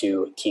right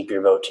to keep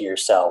your vote to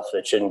yourself.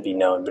 It shouldn't be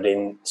known. But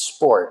in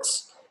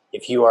sports,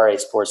 if you are a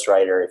sports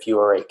writer, if you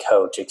are a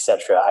coach,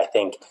 etc., I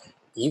think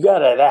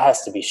that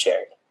has to be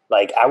shared.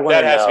 Like, I want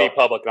to know. That has to be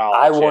public knowledge.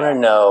 I want to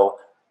know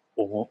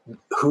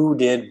who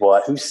did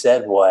what, who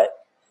said what.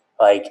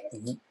 Like,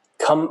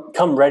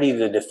 come ready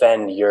to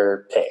defend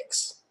your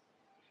picks.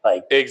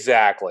 Like,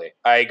 exactly.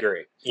 I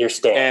agree. Your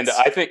stance. And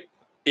I think,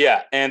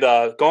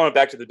 going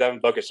back to the Devin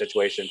Booker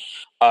situation,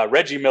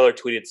 Reggie Miller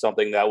tweeted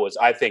something that was,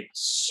 I think,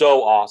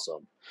 so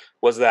awesome,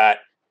 was that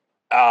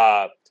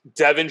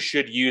Devin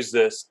should use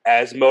this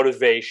as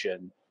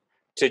motivation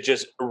to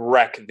just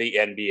wreck the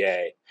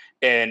NBA.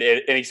 And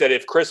he said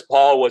if Chris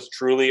Paul was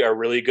truly a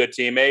really good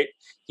teammate,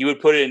 he would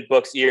put it in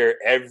Book's ear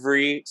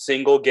every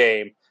single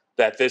game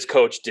that this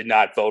coach did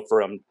not vote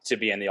for him to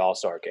be in the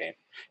All-Star game,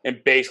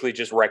 and basically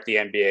just wreck the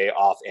NBA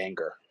off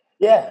anger.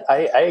 Yeah, I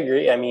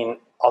agree. I mean,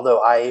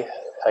 although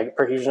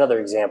here's another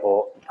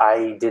example.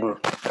 I didn't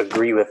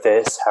agree with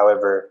this.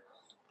 However,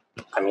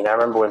 I mean, I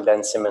remember when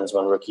Ben Simmons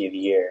won Rookie of the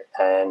Year,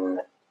 and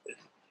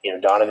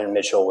Donovan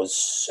Mitchell was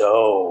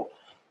so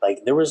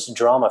there was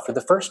drama for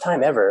the first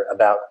time ever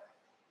about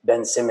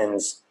Ben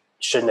Simmons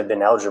shouldn't have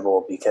been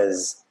eligible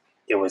because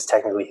it was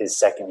technically his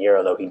second year,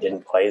 although he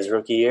didn't play his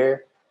rookie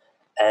year.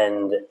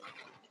 And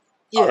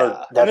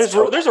there's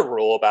a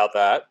rule about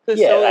that.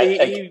 Yeah, so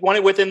he won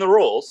it within the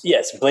rules.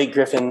 Yes, Blake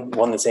Griffin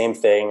won the same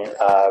thing.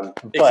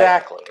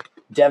 Exactly.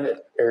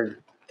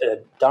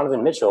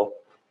 Donovan Mitchell,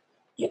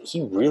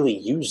 he really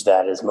used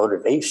that as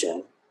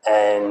motivation.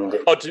 And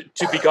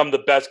to become the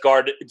best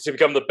guard, in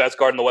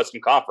the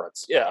Western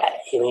Conference. Yeah,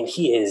 I mean,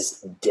 he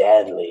is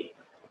deadly.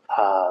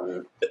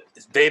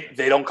 They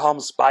don't call him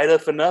Spider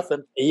for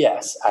nothing.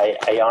 Yes,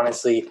 I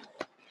honestly,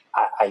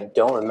 I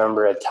don't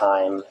remember a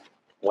time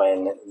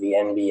when the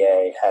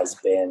NBA has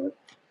been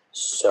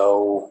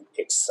so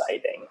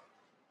exciting.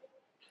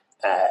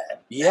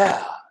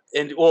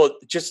 And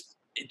just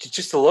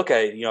to look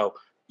at it,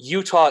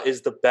 Utah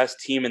is the best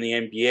team in the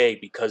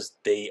NBA because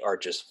they are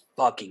just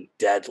fucking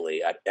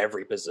deadly at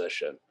every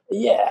position.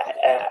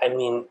 Yeah, I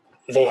mean,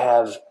 they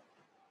have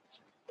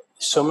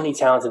so many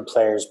talented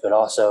players, but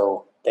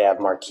also they have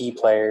marquee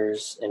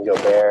players in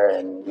Gobert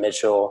and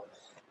Mitchell.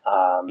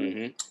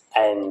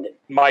 And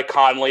Mike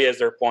Conley as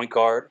their point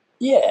guard.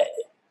 Yeah,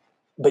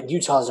 but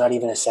Utah's not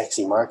even a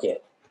sexy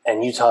market.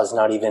 And Utah's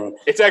not even...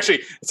 It's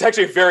actually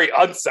a very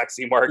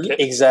unsexy market.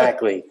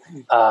 Exactly.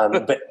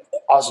 But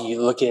also you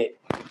look at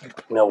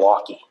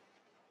Milwaukee.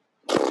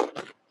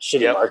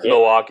 Shitty market.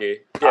 Milwaukee.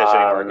 Yeah,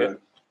 shitty market.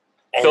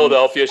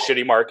 Philadelphia,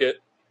 shitty market.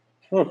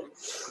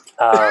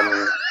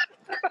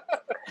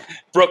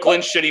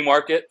 Brooklyn, shitty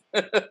market.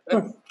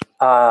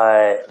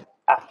 I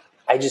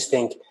just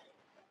think...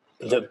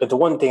 But the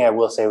one thing I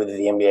will say that the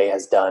NBA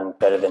has done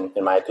better than,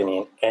 in my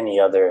opinion, any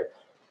other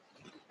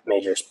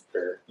major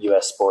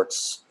U.S.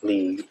 sports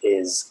league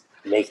is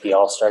make the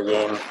All-Star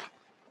game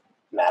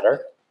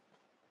matter.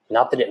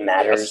 Not that it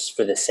matters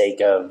for the sake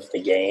of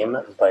the game,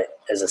 but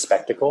as a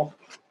spectacle.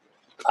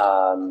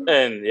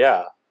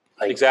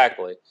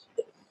 Exactly.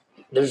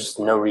 There's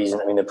no reason.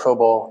 I mean, the Pro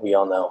Bowl, we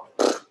all know.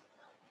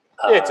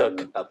 It's a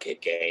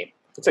cupcake game.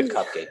 It's a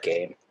cupcake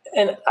game.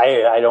 And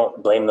I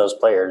don't blame those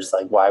players.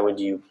 Why would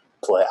you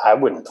play? I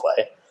wouldn't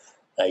play.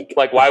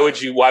 Why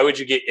would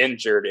you get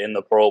injured in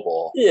the Pro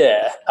Bowl?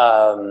 Yeah.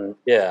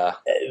 The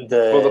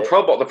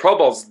Pro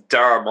Bowl's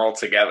dumb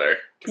altogether.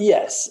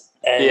 Yes.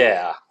 And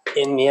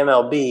in the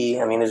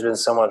MLB, I mean, there's been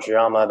so much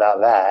drama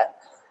about that.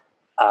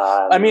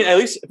 I mean, at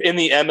least in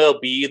the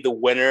MLB, the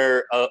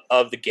winner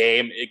of the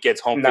game, it gets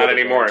home field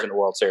advantage in the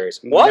World Series.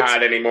 What?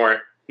 Not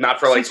anymore. Not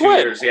for Since 2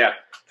 years. Yeah,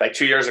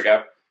 2 years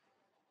ago.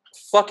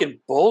 Fucking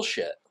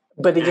bullshit.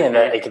 But again,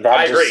 that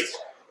I agree.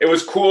 It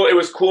was cool. It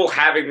was cool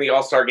having the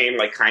All-Star game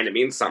kind of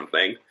mean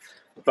something,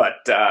 but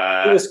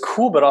it was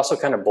cool, but also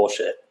kind of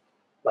bullshit.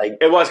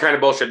 It was kind of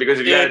bullshit because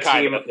if you had a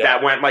team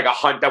that went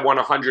that won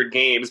 100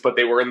 games, but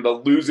they were in the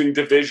losing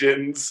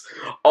division's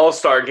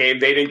All-Star game,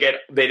 they didn't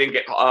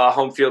get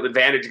home field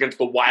advantage against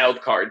the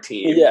wild card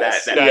team.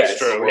 Yes, that's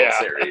true. World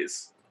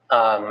Series.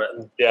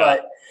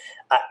 But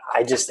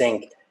I just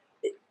think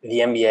the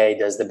NBA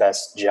does the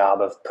best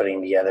job of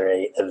putting together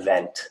an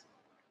event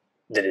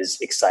that is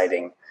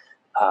exciting.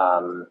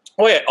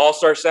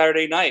 All-Star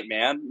Saturday night,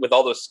 man, with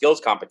all those skills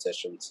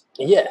competitions.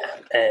 Yeah,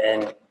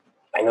 and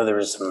I know there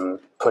was some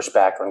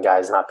pushback on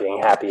guys not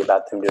being happy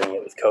about them doing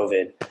it with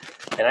COVID,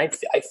 and I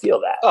feel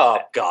that. Oh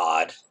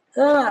God!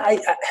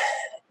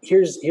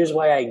 Here's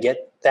why I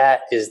get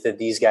that is that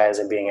these guys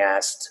are being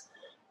asked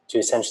to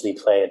essentially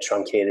play a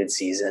truncated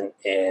season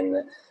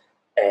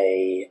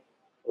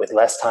with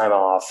less time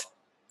off,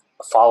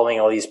 following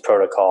all these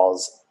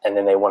protocols, and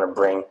then they want to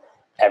bring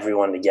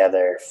everyone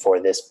together for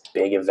this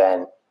big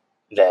event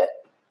that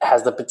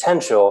has the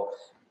potential,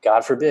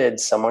 God forbid,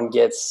 someone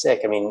gets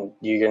sick. I mean,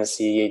 you're going to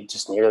see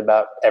just near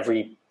about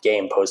every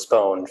game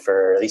postponed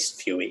for at least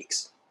a few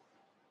weeks.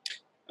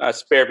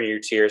 Spare me your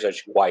tears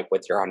as you wipe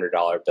with your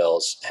 $100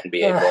 bills,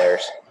 NBA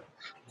players.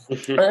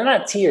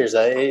 Not tears.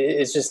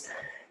 It's just,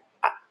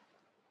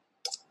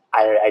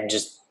 I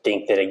just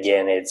think that,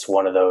 again, it's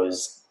one of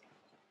those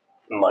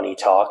money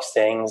talks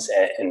things,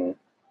 and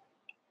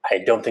I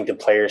don't think the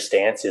player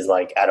stance is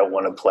I don't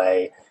want to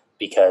play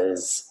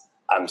because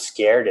I'm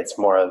scared. It's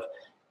more of,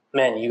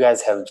 man, you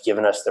guys have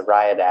given us the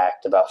riot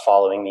act about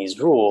following these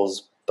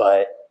rules,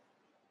 but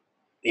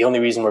the only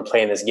reason we're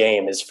playing this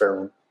game is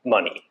for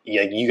money.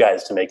 You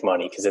guys to make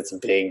money because it's a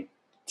big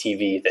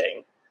TV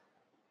thing.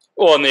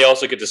 Well, and they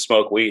also get to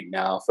smoke weed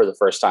now for the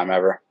first time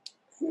ever.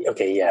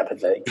 Okay, yeah, but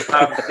they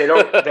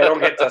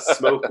don't get to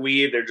smoke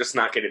weed. They're just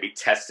not going to be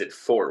tested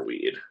for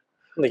weed.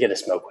 They get to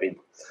smoke weed.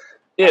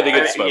 Yeah, they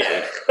get to smoke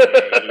weed.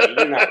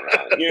 You're not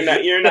wrong.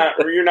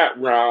 You're not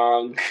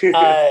wrong.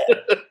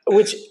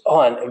 Which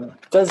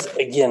does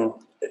again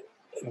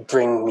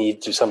bring me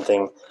to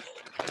something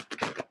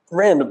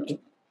random.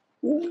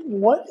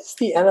 What is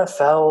the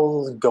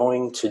NFL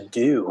going to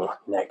do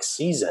next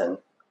season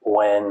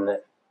when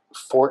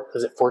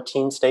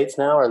 14 states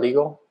now are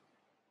legal?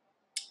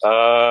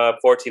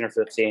 14 or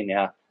 15,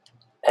 yeah.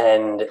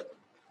 And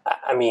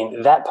I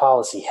mean, that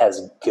policy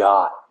has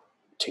got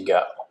to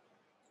go.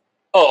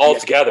 Oh,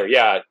 altogether,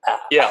 yeah.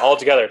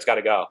 Altogether, it's got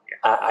to go.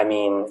 I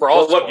mean, for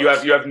all look, you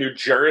have New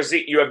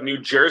Jersey. You have New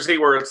Jersey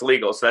where it's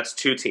legal, so that's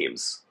 2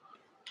 teams.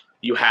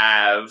 You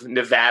have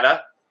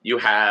Nevada. You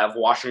have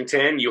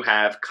Washington. You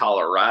have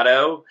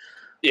Colorado.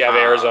 You have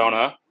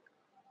Arizona.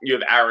 You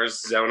have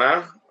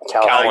Arizona.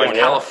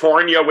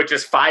 California, which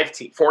is 4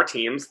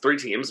 teams, 3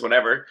 teams,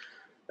 whatever.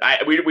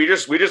 We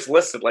just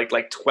listed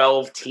like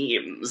 12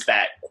 teams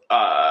that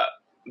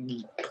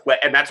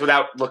and that's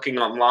without looking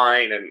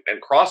online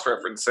and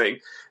cross-referencing.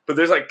 But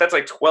that's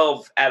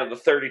 12 out of the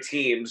 30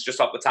 teams just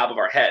off the top of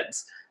our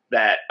heads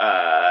that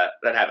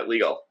have it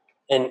legal.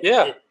 And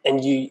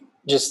you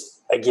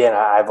just, again,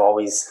 I've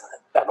always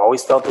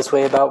felt this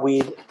way about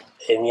weed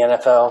in the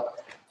NFL.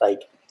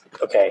 Like,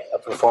 okay, a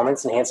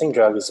performance-enhancing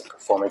drug is a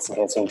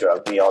performance-enhancing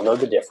drug. We all know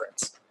the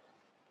difference.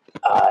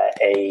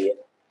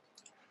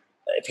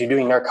 If you're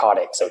doing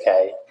narcotics,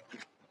 okay,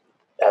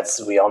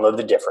 we all know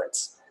the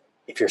difference.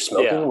 If you're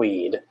smoking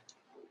weed,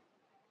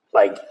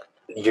 like,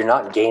 you're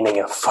not gaining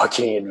a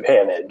fucking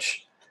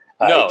advantage.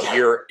 No,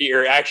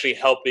 you're actually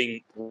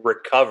helping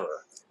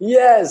recover.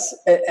 Yes,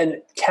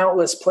 and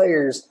countless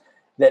players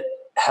that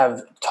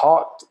have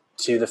talked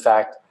to the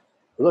fact,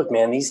 look,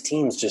 man, these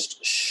teams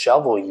just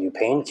shovel you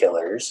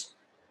painkillers,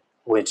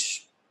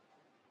 which,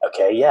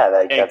 okay, yeah,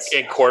 that's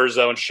and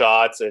cortisone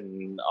shots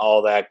and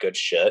all that good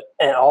shit,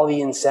 and all the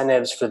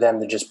incentives for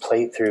them to just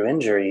play through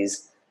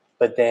injuries,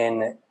 but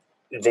then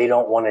they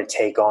don't want to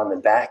take on the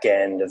back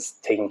end of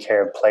taking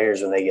care of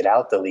players when they get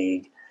out the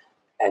league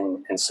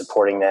and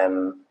supporting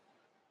them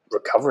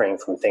recovering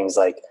from things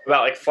like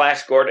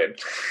Flash Gordon.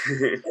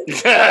 Flash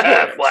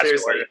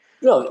Seriously. Gordon.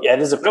 No, yeah, it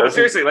is a perfect. No, but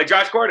seriously, like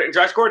Josh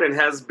Gordon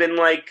has been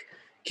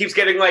keeps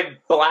getting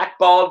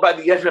blackballed by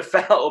the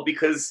NFL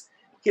because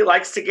he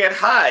likes to get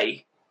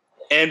high.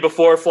 And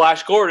before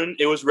Flash Gordon,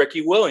 it was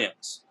Ricky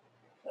Williams.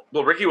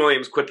 Well, Ricky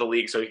Williams quit the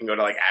league so he can go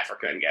to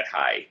Africa and get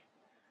high.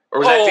 Or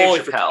was that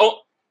Dave Chappelle?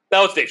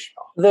 That was Dave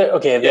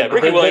Chappelle.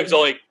 Ricky Williams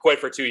only quit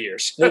for 2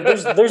 years.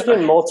 There's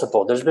been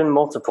multiple.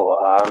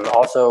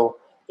 Also,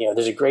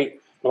 there's a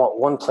great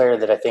one player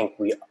that I think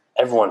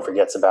everyone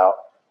forgets about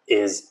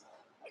is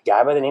a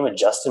guy by the name of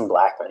Justin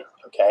Blackmon.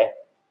 Okay,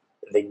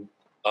 he's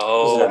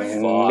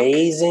an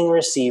amazing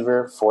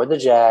receiver for the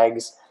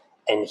Jags,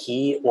 and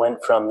he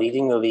went from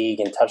leading the league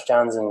in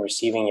touchdowns and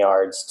receiving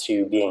yards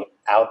to being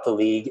out the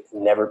league,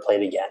 never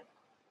played again.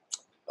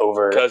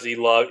 Because he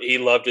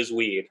loved his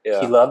weed.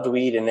 Yeah. He loved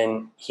weed, and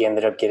then he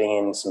ended up getting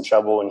in some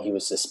trouble, and he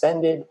was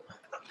suspended,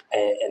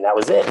 and that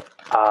was it.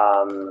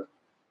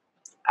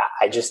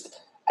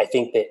 I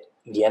think that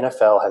the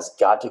NFL has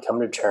got to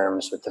come to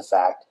terms with the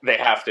fact they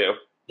have to.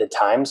 The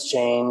times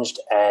changed,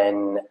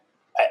 and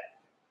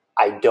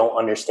I don't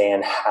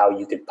understand how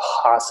you could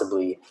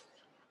possibly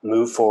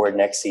move forward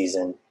next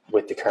season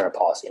with the current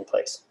policy in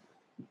place.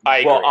 I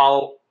agree.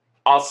 Well,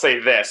 I'll say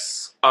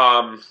this.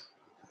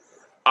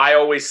 I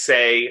always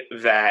say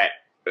that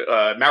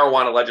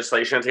marijuana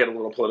legislation, to get a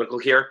little political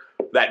here,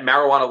 that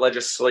marijuana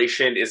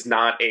legislation is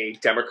not a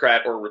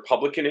Democrat or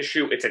Republican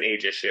issue; it's an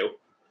age issue,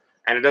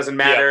 and it doesn't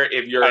matter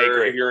if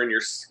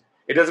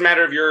it doesn't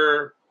matter if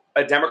you're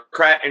a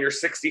Democrat and you're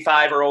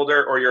 65 or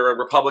older, or you're a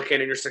Republican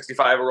and you're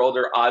 65 or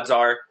older. Odds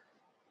are,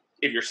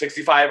 if you're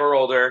 65 or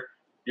older,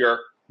 you're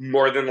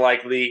more than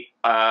likely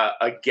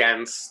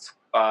against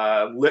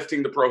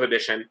lifting the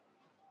prohibition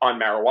on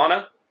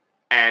marijuana,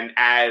 and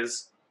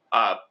as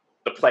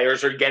the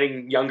players are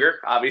getting younger,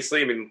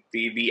 obviously. I mean,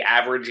 the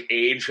average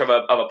age of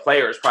a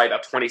player is probably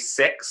about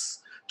 26,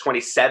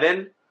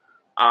 27,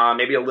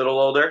 maybe a little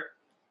older.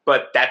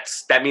 But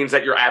that means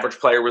that your average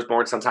player was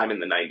born sometime in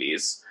the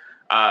 90s.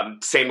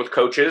 Same with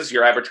coaches.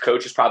 Your average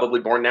coach is probably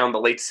born now in the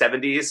late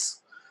 70s.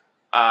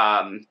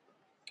 And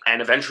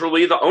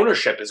eventually the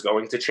ownership is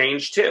going to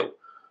change too,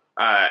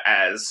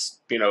 as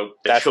the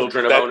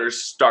children of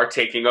owners start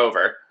taking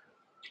over.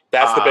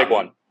 That's the big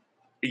one.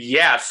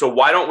 Yeah, so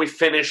why don't we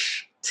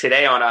finish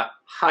today on a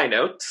high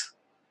note?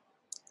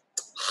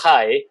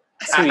 Hi.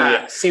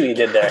 See what you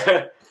did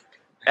there.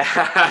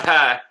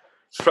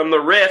 From the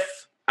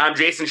Riff, I'm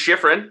Jason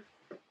Schifrin.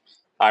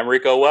 I'm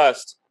Rico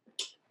West.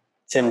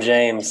 Tim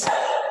James.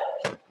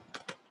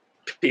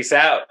 Peace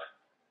out.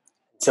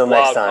 Until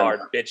next time. Wild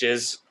card,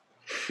 bitches.